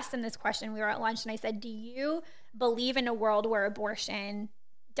 And I asked them this question. We were at lunch and I said, do you believe in a world where abortion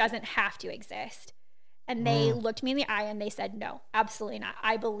doesn't have to exist? And they looked me in the eye and they said, no, absolutely not.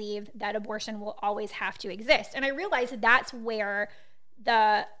 I believe that abortion will always have to exist. And I realized that's where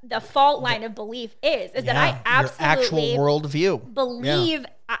the fault line of belief is that I absolutely your actual worldview believe.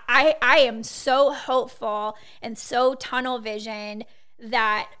 I am so hopeful and so tunnel visioned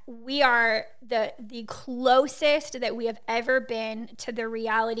that we are the closest that we have ever been to the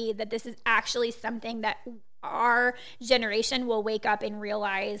reality that this is actually something that our generation will wake up and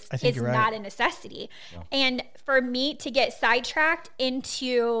realize is not a necessity. Yeah. And for me to get sidetracked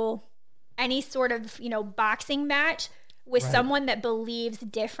into any sort of, boxing match with someone that believes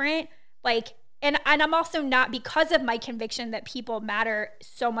different, and I'm also not, because of my conviction that people matter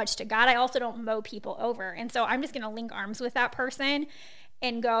so much to God, I also don't mow people over. And so I'm just going to link arms with that person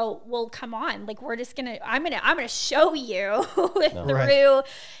and go, well, come on. I'm going to show you through,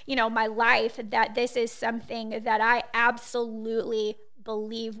 my life that this is something that I absolutely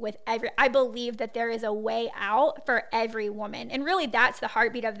believe I believe that there is a way out for every woman. And really that's the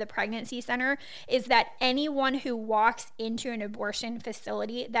heartbeat of the pregnancy center, is that anyone who walks into an abortion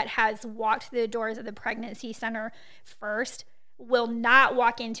facility that has walked through the doors of the pregnancy center first will not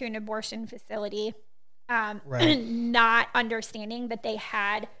walk into an abortion facility not understanding that they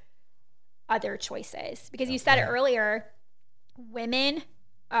had other choices. Because you said it earlier, women,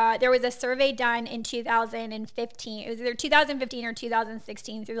 there was a survey done in 2015. It was either 2015 or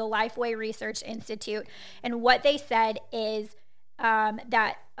 2016 through the Lifeway Research Institute. And what they said is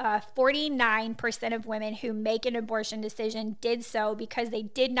that 49% of women who make an abortion decision did so because they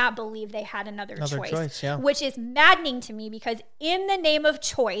did not believe they had another choice. Which is maddening to me, because in the name of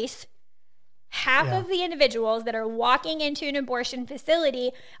choice, half of the individuals that are walking into an abortion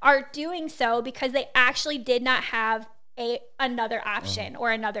facility are doing so because they actually did not have another option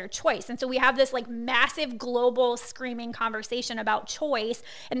or another choice. And so we have this massive global screaming conversation about choice.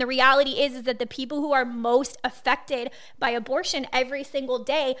 And the reality is that the people who are most affected by abortion every single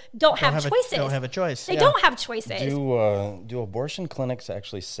day don't have choices. Don't have a choice. They don't have choices. Do abortion clinics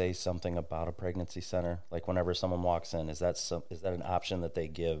actually say something about a pregnancy center? Like whenever someone walks in, is that an option that they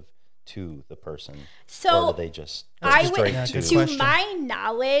give to the person? So or do they just to my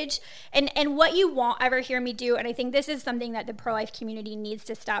knowledge, and what you won't ever hear me do, and I think this is something that the pro-life community needs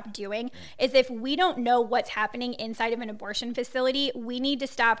to stop doing, is if we don't know what's happening inside of an abortion facility, we need to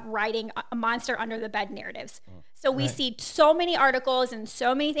stop writing a monster under the bed narratives. So we see so many articles and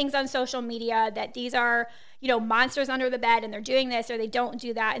so many things on social media that these are, monsters under the bed and they're doing this or they don't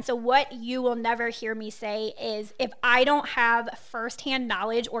do that. And so what you will never hear me say is, if I don't have firsthand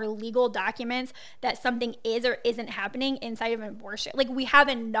knowledge or legal documents that something is or isn't happening inside of an abortion, we have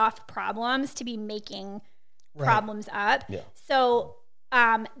enough problems to be making problems up. Yeah. So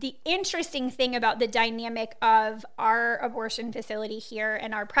the interesting thing about the dynamic of our abortion facility here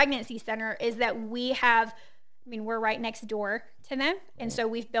and our pregnancy center is that we're right next door to them. And so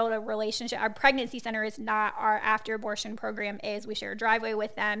we've built a relationship. Our pregnancy center is not, our after abortion program is. We share a driveway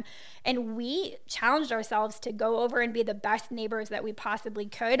with them. And we challenged ourselves to go over and be the best neighbors that we possibly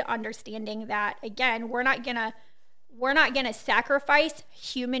could, understanding that, again, we're not gonna sacrifice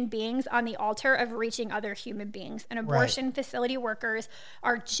human beings on the altar of reaching other human beings. And abortion facility workers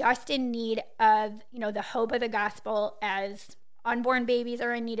are just in need of, the hope of the gospel, as unborn babies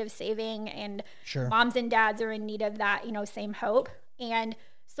are in need of saving, and moms and dads are in need of that, same hope. And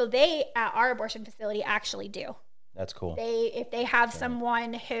so they, at our abortion facility, actually do. That's cool. If they have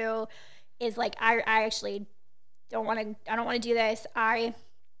someone who is I actually don't want to do this.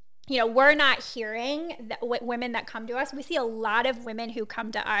 We're not hearing that women that come to us. We see a lot of women who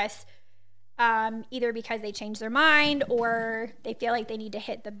come to us either because they change their mind or they feel like they need to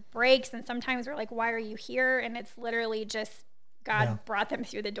hit the brakes. And sometimes we're like, why are you here? And it's literally just God brought them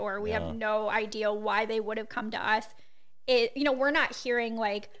through the door. We have no idea why they would have come to us. We're not hearing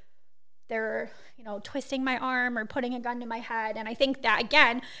they're, twisting my arm or putting a gun to my head. And I think that,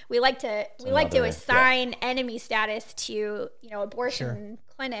 again, we like to assign enemy status to, abortion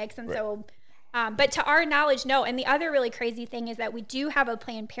clinics. And so, but to our knowledge, no. And the other really crazy thing is that we do have a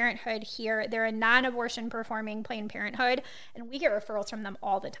Planned Parenthood here. They're a non-abortion performing Planned Parenthood, and we get referrals from them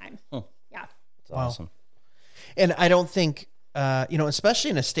all the time. Yeah. That's awesome. And I don't think,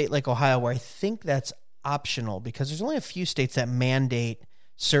 especially in a state like Ohio, where I think that's optional, because there's only a few states that mandate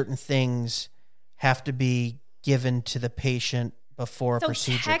certain things have to be given to the patient before a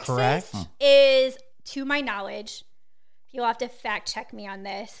procedure, Texas correct? Is, to my knowledge, you'll have to fact check me on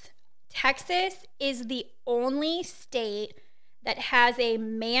this, Texas is the only state that has a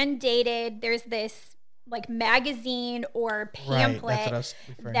mandated, there's this magazine or pamphlet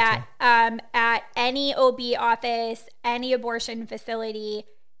that at any OB office, any abortion facility,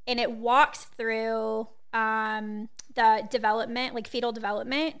 and it walks through the development, like fetal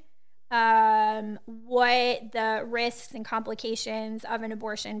development, what the risks and complications of an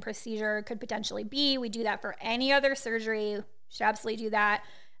abortion procedure could potentially be. We do that for any other surgery. We should absolutely do that.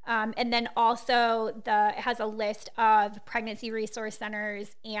 And then also it has a list of pregnancy resource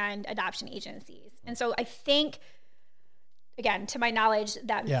centers and adoption agencies. And so I think, again, to my knowledge,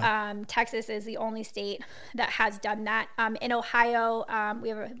 that Texas is the only state that has done that. In Ohio, we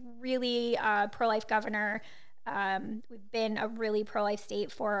have a really pro-life governor. We've been a really pro-life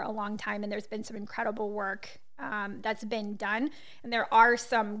state for a long time, and there's been some incredible work that's been done. And there are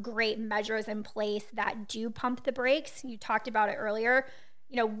some great measures in place that do pump the brakes. You talked about it earlier.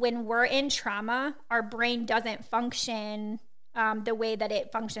 You know, when we're in trauma, our brain doesn't function the way that it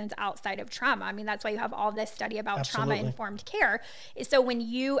functions outside of trauma. I mean, that's why you have all this study about trauma-informed care. So when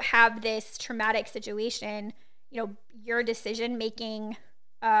you have this traumatic situation, you know, your decision-making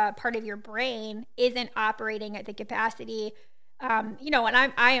part of your brain isn't operating at the capacity. You know, and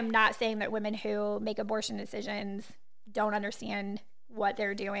I am not saying that women who make abortion decisions don't understand what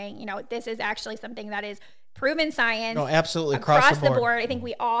they're doing. You know, this is actually something that is proven science. No, absolutely. Across the board. I think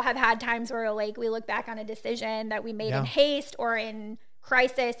we all have had times where, like, we look back on a decision that we made in haste or in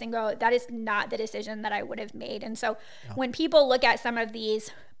crisis and go, that is not the decision that I would have made. And so when people look at some of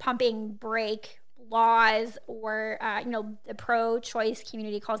these pumping brake laws or, you know, the pro-choice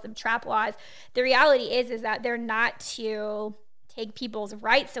community calls them trap laws, the reality is that they're not to take people's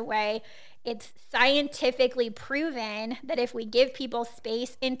rights away. It's scientifically proven that if we give people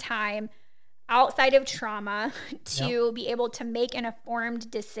space and time outside of trauma to be able to make an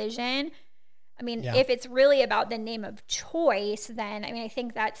informed decision. I mean, if it's really about the name of choice, then, I mean, I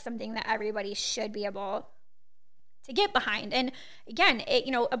think that's something that everybody should be able to get behind. And again,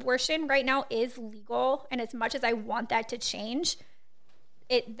 you know, abortion right now is legal. And as much as I want that to change,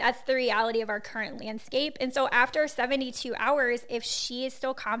 that's the reality of our current landscape. And so after 72 hours, if she is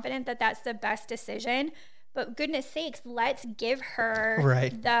still confident that that's the best decision, but goodness sakes, let's give her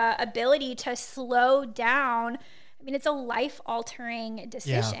the ability to slow down. I mean, it's a life-altering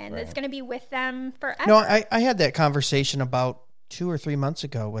decision that's going to be with them forever. No, I had that conversation about 2 or 3 months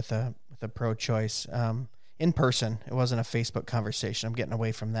ago with a pro-choice in person. It wasn't a Facebook conversation. I'm getting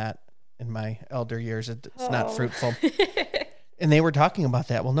away from that in my elder years. It's not fruitful. And they were talking about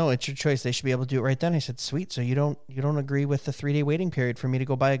that. Well, no, it's your choice. They should be able to do it right then. I said, sweet. So you don't agree with the 3-day waiting period for me to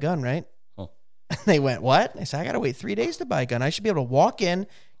go buy a gun, right? They went, what? I said, I got to wait 3 days to buy a gun. I should be able to walk in,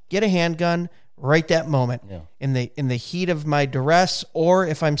 get a handgun right that moment in the heat of my duress, or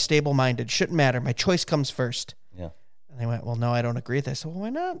if I'm stable-minded. Shouldn't matter. My choice comes first. Yeah. And they went, well, no, I don't agree with that. I said, well,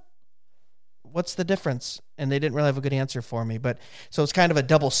 why not? What's the difference? And they didn't really have a good answer for me. But so it's kind of a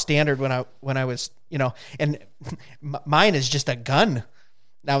double standard when I was, you know, and mine is just a gun.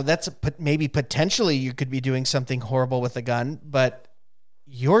 Now that's maybe potentially you could be doing something horrible with a gun, but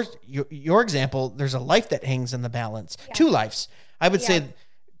your example, there's a life that hangs in the balance. 2 lives. I would say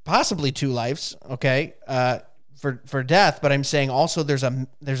possibly 2 lives, okay, for death, but I'm saying also there's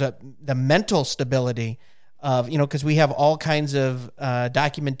the mental stability of, you know, because we have all kinds of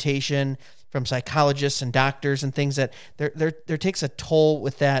documentation from psychologists and doctors and things that there takes a toll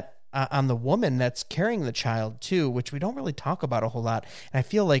with that on the woman that's carrying the child too, which we don't really talk about a whole lot. And I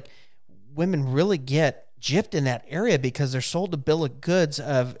feel like women really get gypped in that area because they're sold a bill of goods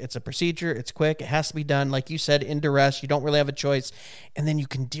of it's a procedure, it's quick, it has to be done, like you said, in duress, you don't really have a choice, and then you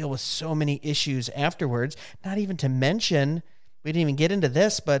can deal with so many issues afterwards. Not even to mention, we didn't even get into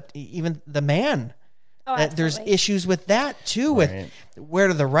this, but even the man. There's issues with that too, with where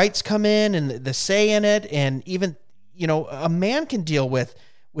do the rights come in and the say in it, and even, you know, a man can deal with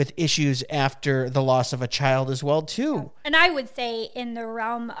issues after the loss of a child as well too. And I would say in the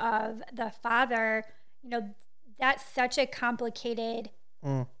realm of the father, you know, that's such a complicated,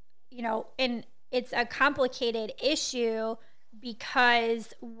 you know, and it's a complicated issue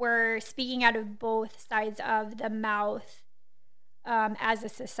because we're speaking out of both sides of the mouth as a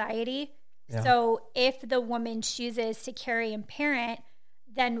society. Yeah. So if the woman chooses to carry and parent,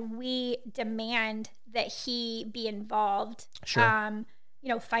 then we demand that he be involved. Sure. You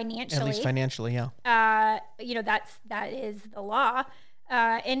know, financially. At least financially, yeah. You know, that is the law.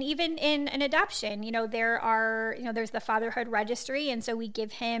 And even in an adoption, you know, there's the fatherhood registry. And so we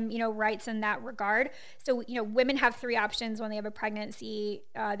give him, you know, rights in that regard. So, you know, women have 3 options when they have a pregnancy.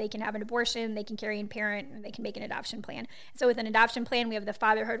 They can have an abortion, they can carry and parent, and they can make an adoption plan. So with an adoption plan, we have the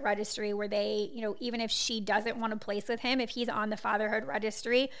fatherhood registry where they, you know, even if she doesn't want to place with him, if he's on the fatherhood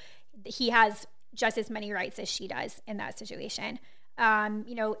registry, he has just as many rights as she does in that situation.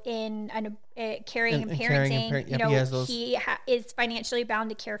 You know, in carrying and parenting, you know, he is financially bound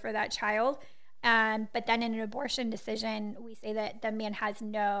to care for that child. But then in an abortion decision, we say that the man has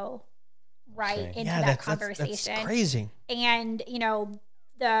no right into Yeah, that conversation. That's crazy. And,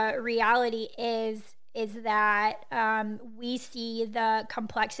 the reality is that we see the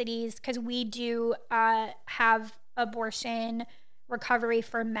complexities because we do have abortion recovery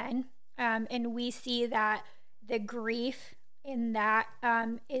for men. And we see that the grief in that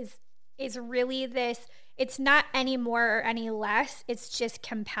is really this, it's not any more or any less. It's just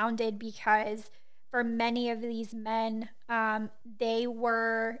compounded because for many of these men, they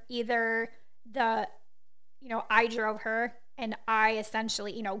were either I drove her and I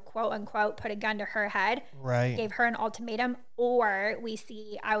essentially, quote unquote, put a gun to her head, right? Gave her an ultimatum, or we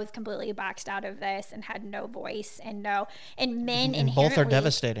see I was completely boxed out of this and had no voice and men and both are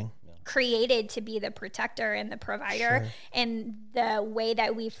devastating. Created to be the protector and the provider. Sure. And the way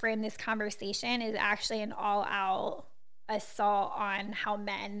that we frame this conversation is actually an all-out assault on how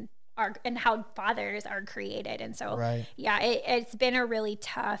men are and how fathers are created. And so, it's been a really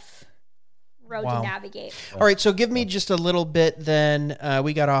tough road to navigate. All right, so give me just a little bit then.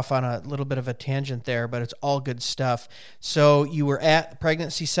 We got off on a little bit of a tangent there, but it's all good stuff. So you were at the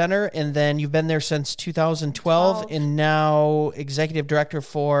Pregnancy Center, and then you've been there since 2012, and now executive director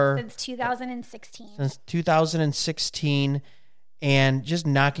since 2016. Since 2016, and just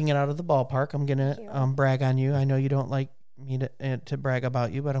knocking it out of the ballpark. I'm going to brag on you. I know you don't like me to brag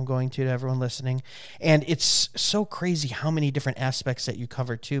about you, but I'm going to everyone listening. And it's so crazy how many different aspects that you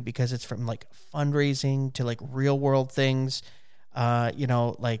cover too, because it's from like fundraising to like real world things,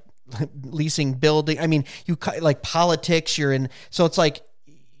 like leasing building. I mean, you like politics, you're in. So it's like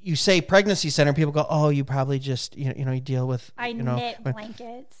you say pregnancy center, people go, oh, you probably just, you deal with, knit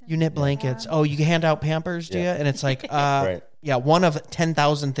blankets. You knit blankets. Yeah. Oh, you hand out Pampers, do you? And it's like, right. One of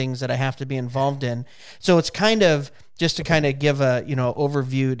 10,000 things that I have to be involved in. So it's kind of, just to kind of give a,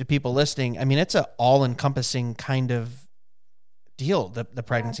 overview to people listening. I mean, it's a all encompassing kind of deal, the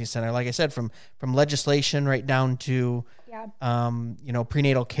pregnancy center, like I said, from legislation right down to,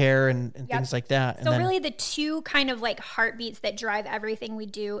 prenatal care and things like that. And so really the two kind of like heartbeats that drive everything we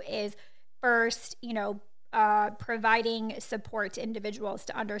do is first, providing support to individuals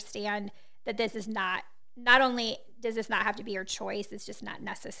to understand that this is not only does this not have to be your choice, it's just not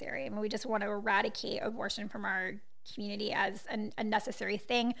necessary. I mean, we just want to eradicate abortion from our community as a necessary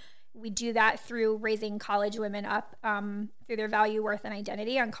thing. We do that through raising college women up through their value, worth, and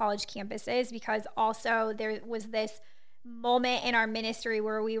identity on college campuses, because also there was this moment in our ministry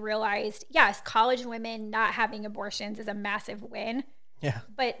where we realized, yes, college women not having abortions is a massive win. Yeah.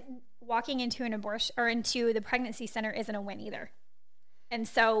 But walking into an abortion or into the pregnancy center isn't a win either. And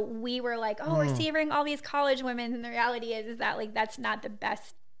so we were like, we're saving all these college women. And the reality is that like, that's not the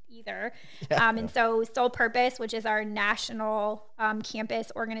best either. Yeah. And so Sole Purpose, which is our national campus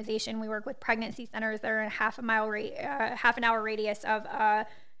organization, we work with pregnancy centers that are in half an hour radius of a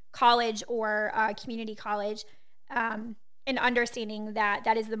college or a community college. And understanding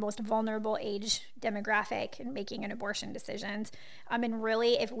that is the most vulnerable age demographic in making an abortion decisions. And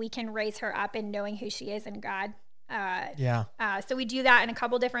really, if we can raise her up in knowing who she is in God. So we do that in a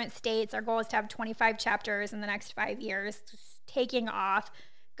couple different states. Our goal is to have 25 chapters in the next 5 years, just taking off.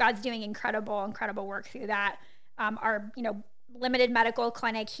 God's doing incredible work through that. Our, limited medical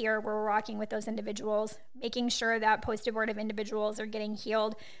clinic here, where we're walking with those individuals, making sure that post-abortive individuals are getting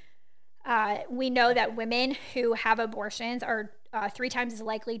healed. We know that women who have abortions are 3 times as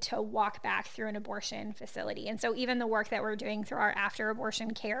likely to walk back through an abortion facility. And so even the work that we're doing through our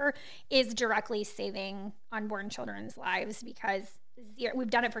after-abortion care is directly saving unborn children's lives, because we've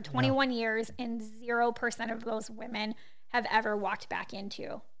done it for 21 years, and 0% of those women have ever walked back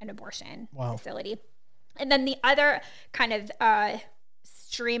into an abortion facility. And then the other kind of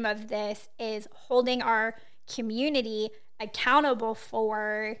stream of this is holding our community accountable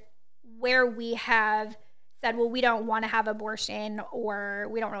for where we have said, well, we don't want to have abortion, or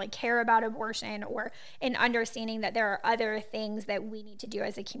we don't really care about abortion, or in understanding that there are other things that we need to do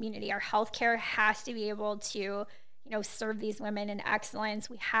as a community. Our healthcare has to be able to, serve these women in excellence.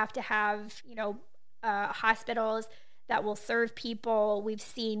 We have to have, hospitals that will serve people. We've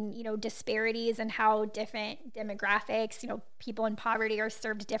seen, disparities in how different demographics, people in poverty are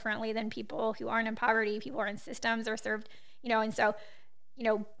served differently than people who aren't in poverty. People who are in systems are served, and so,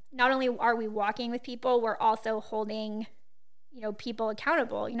 not only are we walking with people, we're also holding, people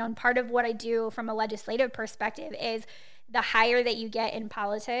accountable. And part of what I do from a legislative perspective is the higher that you get in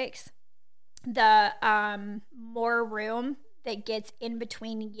politics, the more room that gets in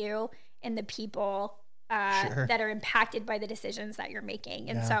between you and the people that are impacted by the decisions that you're making.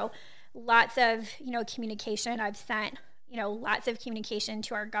 And so lots of, communication. I've sent, lots of communication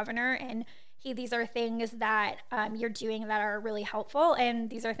to our governor, and these are things that you're doing that are really helpful, and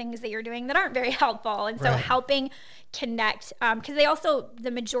these are things that you're doing that aren't very helpful. And so helping connect, because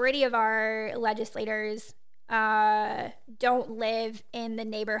the majority of our legislators don't live in the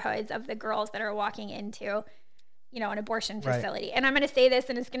neighborhoods of the girls that are walking into, an abortion facility. Right. And I'm going to say this,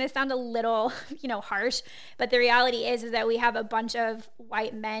 and it's going to sound a little, harsh, but the reality is that we have a bunch of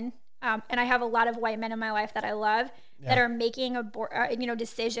white men, and I have a lot of white men in my life that I love, that are making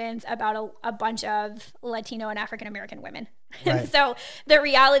decisions about a bunch of Latino and African American women. Right. And so the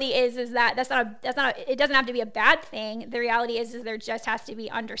reality is that it doesn't have to be a bad thing. The reality is there just has to be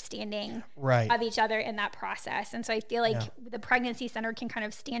understanding of each other in that process. And so I feel like the pregnancy center can kind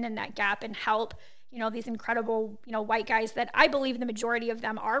of stand in that gap and help, these incredible, white guys that I believe the majority of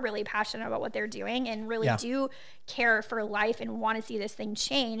them are really passionate about what they're doing and really do care for life and want to see this thing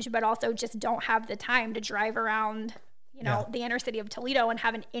change, but also just don't have the time to drive around, the inner city of Toledo and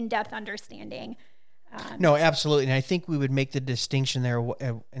have an in-depth understanding. No, absolutely. And I think we would make the distinction there,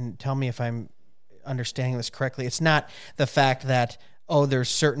 and tell me if I'm understanding this correctly. It's not the fact that, there's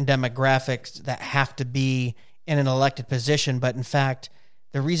certain demographics that have to be in an elected position, but in fact,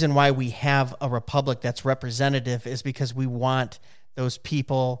 the reason why we have a republic that's representative is because we want those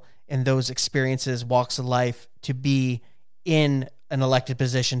people and those experiences, walks of life, to be in an elected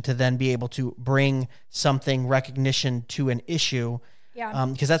position to then be able to bring something, recognition to an issue. Yeah.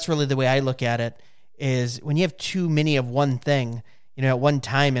 Because that's really the way I look at it, is when you have too many of one thing. At one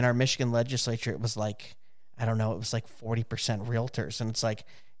time in our Michigan legislature, it was like, I don't know, it was like 40% realtors. And it's like,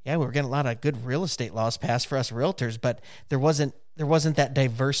 yeah, we were getting a lot of good real estate laws passed for us realtors, but there wasn't that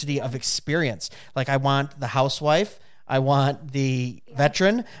diversity of experience. Like, I want the housewife, I want the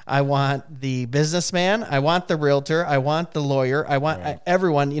veteran, I want the businessman, I want the realtor, I want the lawyer, I want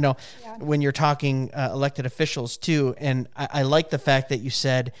everyone, when you're talking elected officials too. And I like the fact that you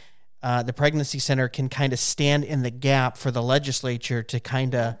said the pregnancy center can kind of stand in the gap for the legislature to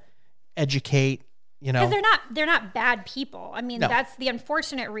kind of educate, because they're not bad people. I mean, that's the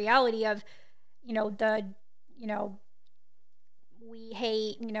unfortunate reality of, we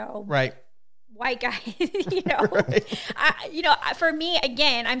hate, white guys, for me,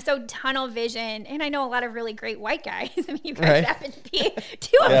 again, I'm so tunnel vision, and I know a lot of really great white guys. I mean, you guys happen to be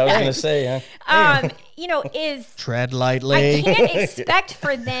two of them. I was going to say, is tread lightly. I can't expect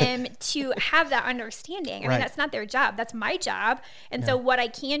for them to have that understanding. I mean, that's not their job. That's my job. And so what I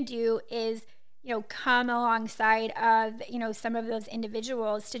can do is, come alongside of, some of those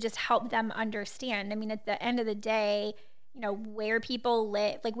individuals to just help them understand. I mean, at the end of the day, where people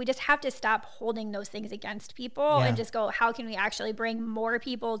live, like, we just have to stop holding those things against people and just go, how can we actually bring more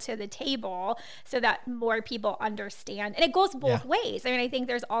people to the table so that more people understand? And it goes both ways. I mean, I think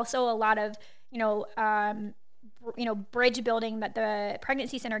there's also a lot of, bridge building that the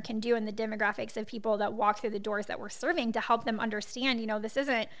pregnancy center can do in the demographics of people that walk through the doors that we're serving to help them understand, this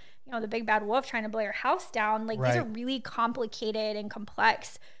isn't, the big bad wolf trying to blow your house down. Like, these are really complicated and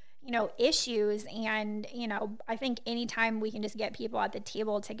complex, issues. And, I think anytime we can just get people at the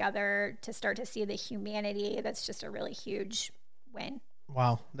table together to start to see the humanity, that's just a really huge win.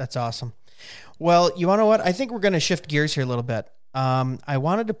 Wow. That's awesome. Well, you want to know what? I think we're going to shift gears here a little bit. I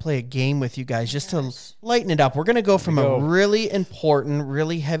wanted to play a game with you guys just to lighten it up. We're going to go from a really important,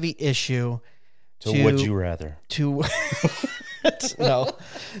 really heavy issue to would you rather? To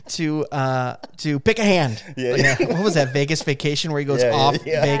pick a hand. Yeah. What was that, Vegas Vacation, where he goes off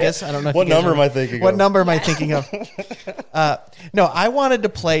Vegas? I don't know. What number am I thinking of? What number am I thinking of? No, I wanted to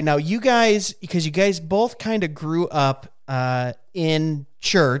play. Now, you guys, because you guys both kind of grew up in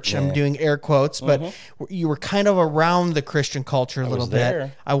church. I'm doing air quotes, but you were kind of around the Christian culture a little bit.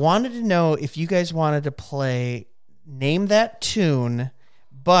 There. I wanted to know if you guys wanted to play Name That Tune,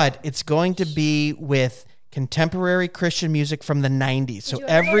 but it's going to be with contemporary Christian music from the 90s. So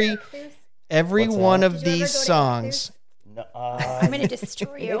every one of these songs. No, I'm going to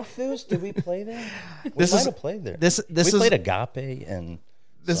destroy you. Did we play there? We might have played there. We played Agape and.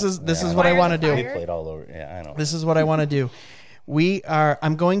 This is what I want to do. We played all over. Yeah, I know. This is what I want to do.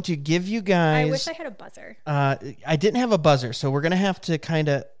 I'm going to give you guys. I wish I had a buzzer. I didn't have a buzzer, so we're going to have to kind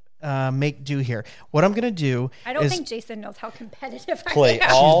of make do here. What I'm going to do I don't think Jason knows how competitive play I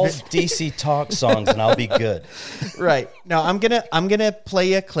am. all DC Talk songs and I'll be good. Right. Now I'm going to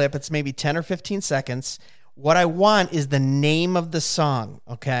play a clip. It's maybe 10 or 15 seconds. What I want is the name of the song,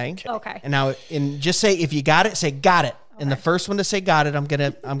 okay? Okay. And now just say, if you got it, say got it. and the first one to say got it, I'm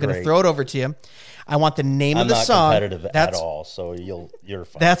gonna Great. throw it over to you. I want the name I'm of the not song. competitive at all, so you're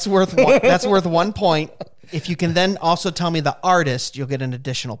fine. That's worth 1 point. If you can then also tell me the artist, you'll get an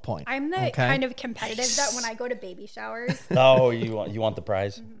additional point. I'm the kind of competitive that when I go to baby showers. Oh, you want the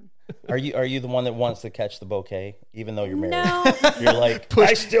prize? Are you the one that wants to catch the bouquet, even though you're married? No. You're like,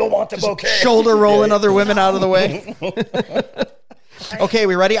 I still want the bouquet. Shoulder rolling other women out of the way. Okay,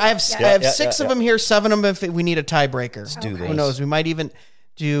 we ready? I have 6 of them here, 7 of them if we need a tiebreaker. Let's do this. Who knows? We might even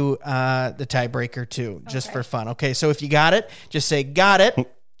do the tiebreaker too, just for fun. Okay, so if you got it, just say got it.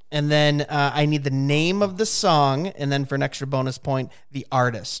 And then I need the name of the song. And then for an extra bonus point, the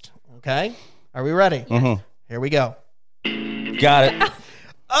artist. Okay? Are we ready? Mm-hmm. Here we go. Got it.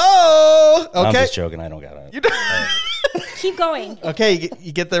 Oh! Okay. I'm just joking. I don't got it. Keep going. Okay,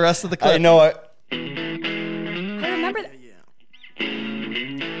 you get the rest of the clip. I know it. I remember that.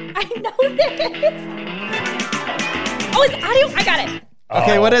 I know this. Oh, it's audio. I got it.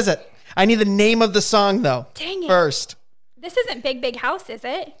 Okay, what is it? I need the name of the song, though. Dang it. First. This isn't Big Big House, is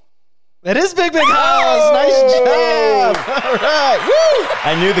it? It is Big Big House. Nice job. All right. Woo!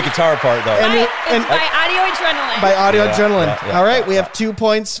 I knew the guitar part though. It's by Audio Adrenaline. By Audio Adrenaline. yeah, All right, we have 2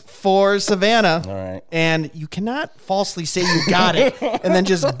 points for Savannah. All right. And you cannot falsely say you got it and then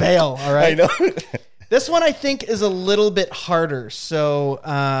just bail. All right. I know. This one I think is a little bit harder. So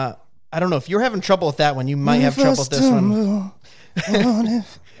I don't know if you're having trouble with that one. You might have trouble with this one.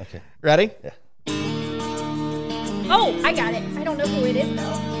 Okay. Ready? Yeah. Oh, I got it. I don't know who it is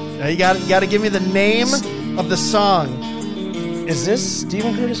though. Now you got to give me the name of the song. Is this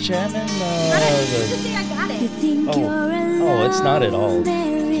Stephen Curtis Chapman? How did I say I got it? Oh, it's not at all.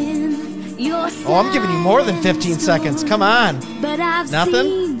 Oh, I'm giving you more than 15 seconds. Come on.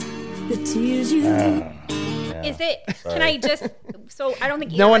 Nothing? Yeah. Is it? Can I just? So I don't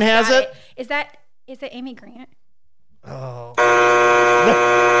think No one has it? Is it Amy Grant? Oh.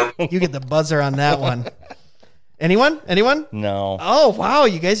 You get the buzzer on that one. Anyone? No. Oh, wow.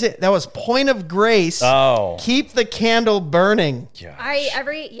 You guys, that was Point of Grace. Oh. Keep the Candle Burning. Gosh.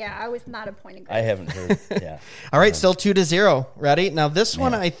 I was not a point of grace. I haven't heard. Yeah. All right, still 2-0. Ready? Now, this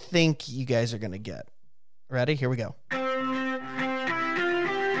one I think you guys are going to get. Ready? Here we go.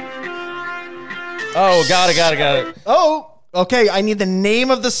 Oh, got it. Oh, okay. I need the name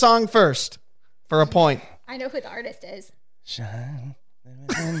of the song first for a point. I know who the artist is. Shine.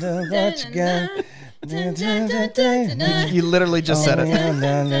 What you got? You literally just said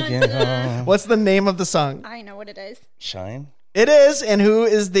it. What's the name of the song? I know what it is. Shine. It is, and who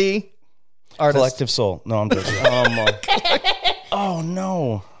is the artist? Collective Soul. No, I'm joking. Oh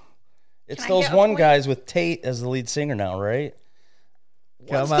no, it's Can I those get a one point? guys with Tate as the lead singer now, right?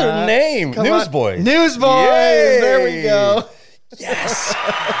 Come What's their on. name? Come on. Newsboys. Newsboys. Yay. There we go. Yes.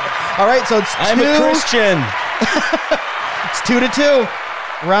 All right, so it's I'm a Christian. It's 2-2.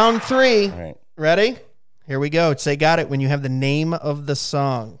 Round 3. All right. Ready? Here we go. Say got it when you have the name of the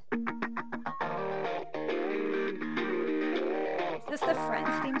song. Is this the Friends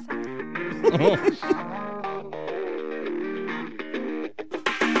theme song?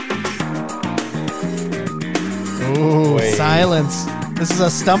 Ooh, Wait. silence. This is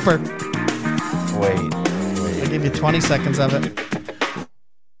a stumper. Wait. I'll give you 20 seconds of it.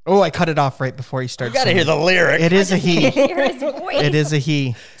 Oh, I cut it off right before you started. You gotta hear the lyric. It is a he. Hear his voice. It is a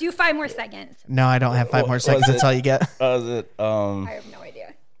he. Do 5 more seconds. No, I don't have 5 more seconds. That's all you get. Was it? I have no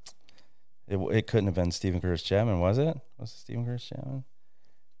idea. It couldn't have been Stephen Curtis Chapman, was it? Was it Stephen Curtis Chapman?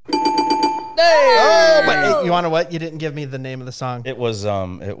 Oh, but you want to what? You didn't give me the name of the song. It was.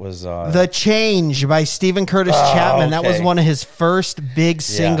 The Change by Stephen Curtis Chapman. That was okay. one of his first big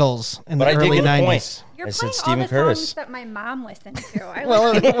singles in But the I did early get a 90s. point. You're I said playing Stephen all the Curtis. songs that my mom listened to. I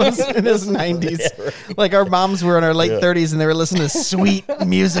Well, it was in his 90s. Like our moms were in our late 30s and they were listening to sweet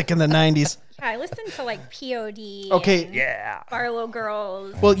music in the 90s. I listened to like POD. Okay. and Yeah. Barlow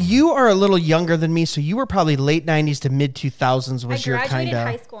Girls. Well, you are a little younger than me, so you were probably late 90s to mid 2000s I was your kind graduated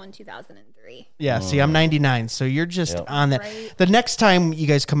high of. school in 2003. Yeah, see, I'm 99, so you're just Yep. on that. Right. The next time you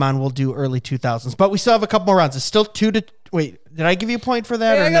guys come on, we'll do early 2000s, but we still have a couple more rounds. It's still 2-2. Wait, did I give you a point for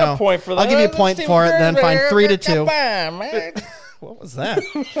that or I no? got a point for that. I'll give you a point for it, then fine. 3-2. Come on, man. What was that?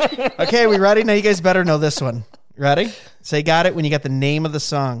 Okay, we ready? Now you guys better know this one. Ready? Say got it when you got the name of the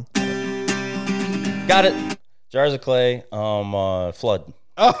song. Got it. Jars of Clay. Flood.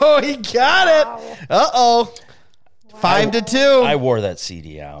 Oh, he got it. Uh-oh. 5-2. I wore that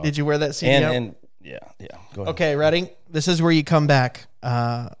CD out. Did you wear that CD out? And yeah. Go ahead. Okay, ready? This is where you come back,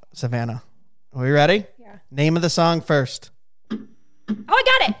 Savannah. Are we ready? Yeah. Name of the song first. Oh, I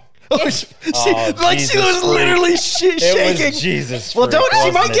got it. It's, Oh, she was literally shaking. It was Jesus. Well, Freak,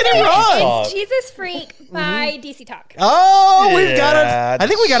 she might wasn't get it wrong. it's Jesus Freak by DC Talk. Oh, we've got Yeah. I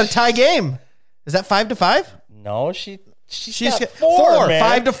think we got a tie game. Is that 5-5? No, she's got got four,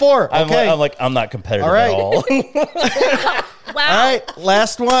 man. 5-4. Okay. I'm not competitive All right. at all. Wow. All right,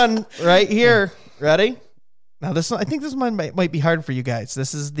 last one right here. Ready? Now this one, I think this one might be hard for you guys.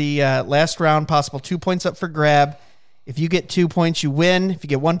 This is the last round, possible 2 points up for grab. If you get 2 points, you win. If you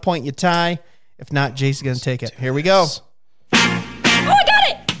get 1 point, you tie. If not, Jason's going to take it. Here we go. Oh, I got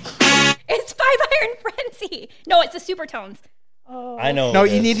it. It's 5-Iron Frenzy. No, it's the Supertones. Oh. I know. No, it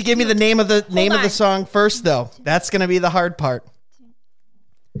you is. need to give me the name of the on. song first, though. That's going to be the hard part.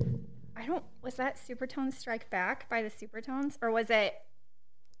 Was that Supertones Strike Back by the Supertones? Or was it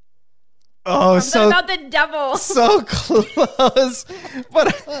Oh, something about the devil? so close.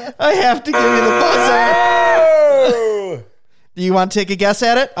 But I have to give you the buzzer. Oh! Do you want to take a guess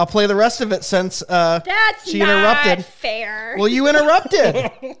at it? I'll play the rest of it since That's she not interrupted. fair. Well, you interrupted.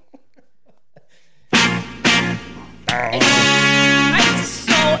 I'm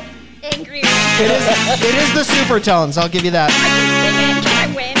so angry. It is the Supertones. I'll give you that. I can sing it.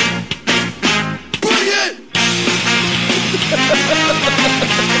 Can I win?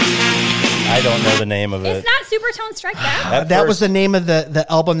 I don't know the name of it. It's not Supertones Strike Back. That was the name of the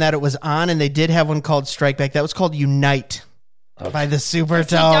album that it was on, and they did have one called Strike Back. That was called Unite by the It Supertones.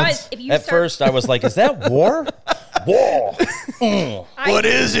 does. If you At first, I was like, "Is that war? War? What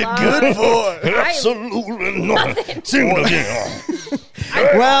is it good for? Absolutely nothing." Sing it again.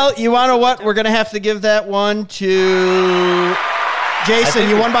 Well, you want to what? We're going to have to give that one to Jason.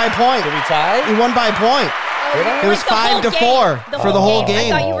 You won by a point. Did we tie? You won by a point. It was 5-4 for the whole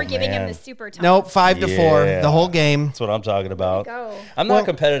game. I thought you were giving him man. the Supertones. Nope, 5-4 Yeah. the whole game. That's what I'm talking about. Go. I'm not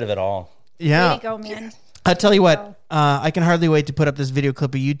competitive at all. Way Yeah. to go, man. I'll tell you what, I can hardly wait to put up this video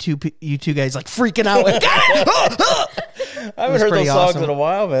clip of you two guys like freaking out. Like, I haven't heard pretty those songs awesome. in a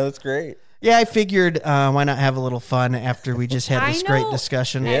while, man. That's great. yeah, I figured why not have a little fun after we just had I this great know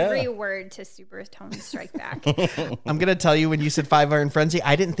discussion. every word to Supertones Strike Back. I'm going to tell you, when you said 5-Iron Frenzy,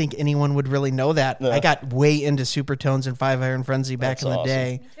 I didn't think anyone would really know that. I got way into Supertones and 5-Iron Frenzy back That's in the awesome.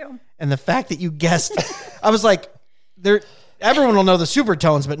 day. Me too. And the fact that you guessed, I was like, everyone will know the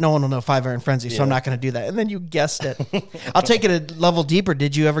Supertones, but no one will know 5-Iron Frenzy, so I'm not going to do that. And then you guessed it. I'll take it a level deeper.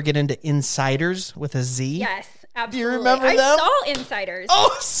 Did you ever get into Insiders with a Z? Yes, absolutely. remember I them? saw Insiders.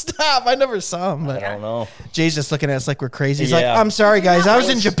 Oh, stop. I never saw them. But I don't know. Jay's just looking at us like we're crazy. He's like, Yeah. I'm sorry, guys. I was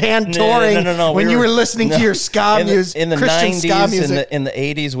in Japan touring No, when you were listening to your ska music, in the Christian 90s, ska music. in the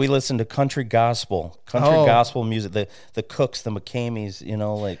 80s, we listened to country gospel music. The Cooks, the McCamies,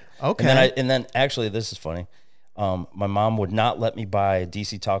 like. Okay. And then actually, this is funny. My mom would not let me buy a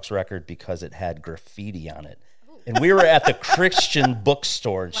DC Talks record because it had graffiti on it. And we were at the Christian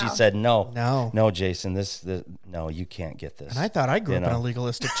bookstore, and she said, "No, Jason, no, you can't get this." And I thought I grew up in a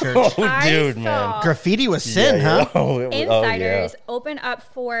legalistic church. Oh, I dude, saw man. Graffiti was sin, huh? Oh, it was- Insiders open up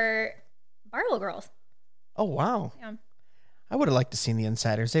for Barlow Girls. Oh, wow. Yeah. I would have liked to seen the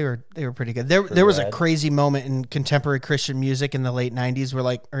Insiders. They were pretty good. There was a rad. crazy moment in contemporary Christian music in the late 90s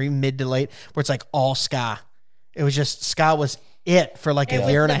or even mid to late, where it's like all ska. It was just, ska was it for like It a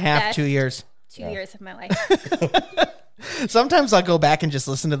was year and a the half, best 2 years. 2 years of my life. Sometimes I'll go back and just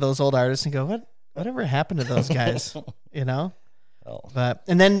listen to those old artists and go, whatever happened to those guys, Oh.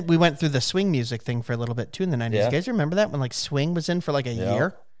 And then we went through the swing music thing for a little bit too in the 90s. Yeah. You guys remember that when like swing was in for like a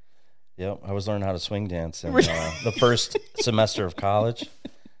year? Yep, I was learning how to swing dance in the first semester of college.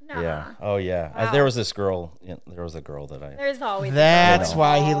 Nah. Yeah. Oh, yeah. Wow. There was this girl. There was a girl that I. There's always That's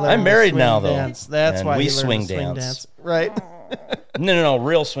why he learned. I'm married the swing now, though, dance. That's and why we he learned swing the swing dance. Right. No,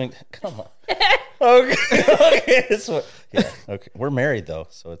 real swing. Come on. Okay. Yeah. Okay. We're married though,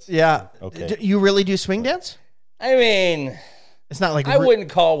 so it's. Yeah. Okay. You really do swing dance? I mean, It's not like I wouldn't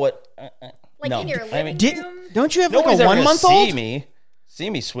call what. like no. in your living Didn't room. don't you have No like one's a ever gonna 1-month-old? see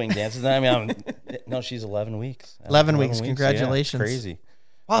me swing dances. I mean, no, she's 11 weeks. 11 weeks. Yeah, Congratulations. crazy.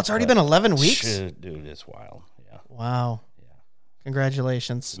 Wow, it's already been 11 weeks. Dude, it's wild. Yeah, Wow.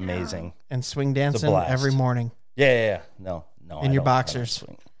 Congratulations. amazing. And swing dancing blast. every morning Yeah. No. In I your don't- I don't boxers.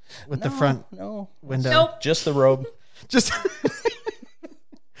 swing. with the front No. window. Nope. Just the robe. Just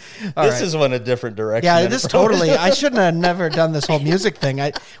This is one a different direction. yeah, than this it totally. I shouldn't have never done this whole music thing.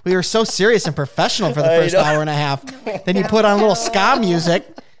 We were so serious and professional for the I first know. hour and a half. Then you put on a little ska music.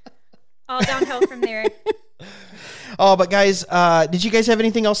 All downhill from there. Oh, but guys, did you guys have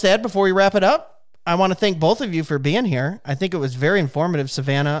anything else to add before we wrap it up? I want to thank both of you for being here. I think it was very informative,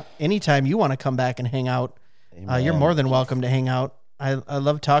 Savannah. Anytime you want to come back and hang out, you're more than welcome to hang out. I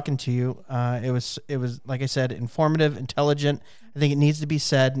love talking to you. It was like I said, informative, intelligent. I think it needs to be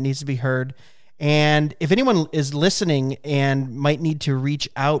said, needs to be heard. And if anyone is listening and might need to reach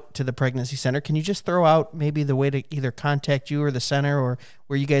out to the Pregnancy Center, can you just throw out maybe the way to either contact you or the center or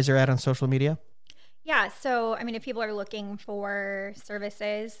where you guys are at on social media? Yeah. So, I mean, if people are looking for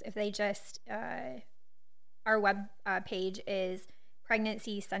services, if they just, our web page is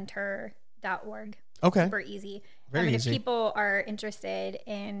pregnancycenter.org. Okay. Super easy. Very easy. If people are interested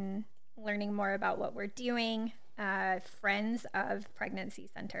in learning more about what we're doing, friends of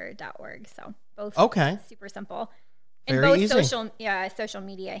pregnancycenter.org. So both super simple. And Very both easy. social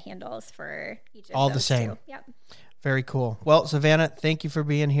media handles for each of all those the same. two. Yep. Very cool. Well, Savannah, thank you for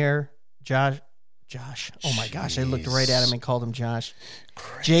being here. Josh. Oh my gosh, I looked right at him and called him Josh.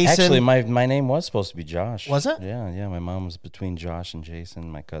 Jason. Actually, my name was supposed to be Josh. Was it? Yeah. My mom was between Josh and Jason.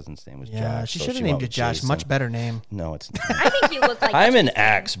 My cousin's name was Josh. Yeah, she so should have went named it with Josh. Jason. Much better name. No, it's not. I think you look like I'm an Jason.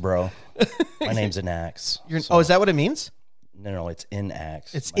 axe, bro. My name's an axe. Is that what it means? No, it's in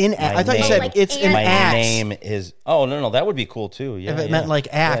axe. It's in axe. I thought you said like it's in my axe. name is. Oh no, that would be cool too. Yeah, If it yeah. meant like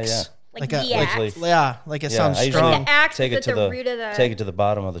axe. Yeah, Like the axe. Like it sounds I usually strong. The axe take is it to at the root of the... take it to the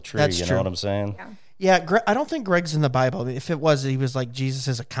bottom of the tree. That's you true. know what I'm saying? Yeah. Yeah, I don't think Greg's in the Bible. If it was, he was like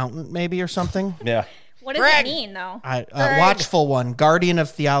Jesus' accountant maybe or something. Yeah. What does Greg! it mean, though? Watchful one, guardian of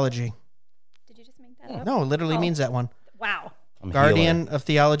theology. Did you just make that up? No, it literally means that one. Wow. I'm a Guardian healer. of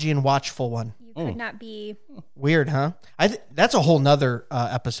theology and watchful one. You could not be... Weird, huh? That's a whole nother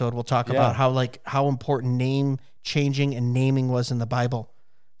episode. We'll talk Yeah. about how important name changing and naming was in the Bible.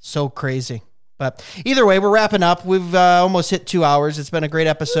 So crazy. But either way, we're wrapping up. We've almost hit 2 hours. It's been a great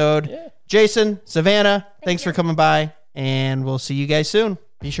episode. Yeah. Jason, Savannah, thanks for coming by, and we'll see you guys soon.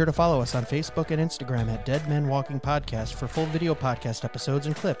 Be sure to follow us on Facebook and Instagram at Dead Men Walking Podcast for full video podcast episodes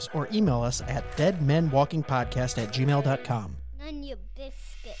and clips, or email us at deadmenwalkingpodcast@gmail.com. None your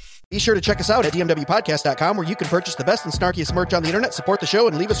biscuit. Be sure to check us out at dmwpodcast.com, where you can purchase the best and snarkiest merch on the internet, support the show,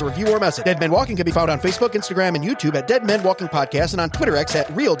 and leave us a review or message. Dead Men Walking can be found on Facebook, Instagram, and YouTube at Dead Men Walking Podcast, and on Twitter X at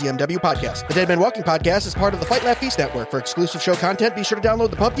Real DMW Podcast. The Dead Men Walking Podcast is part of the Fight Laugh Feast Network. For exclusive show content, be sure to download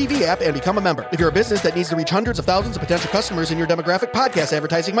the Pub TV app and become a member. If you're a business that needs to reach hundreds of thousands of potential customers in your demographic, podcast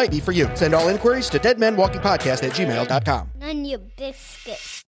advertising might be for you. Send all inquiries to deadmenwalkingpodcast@gmail.com. None your biscuit.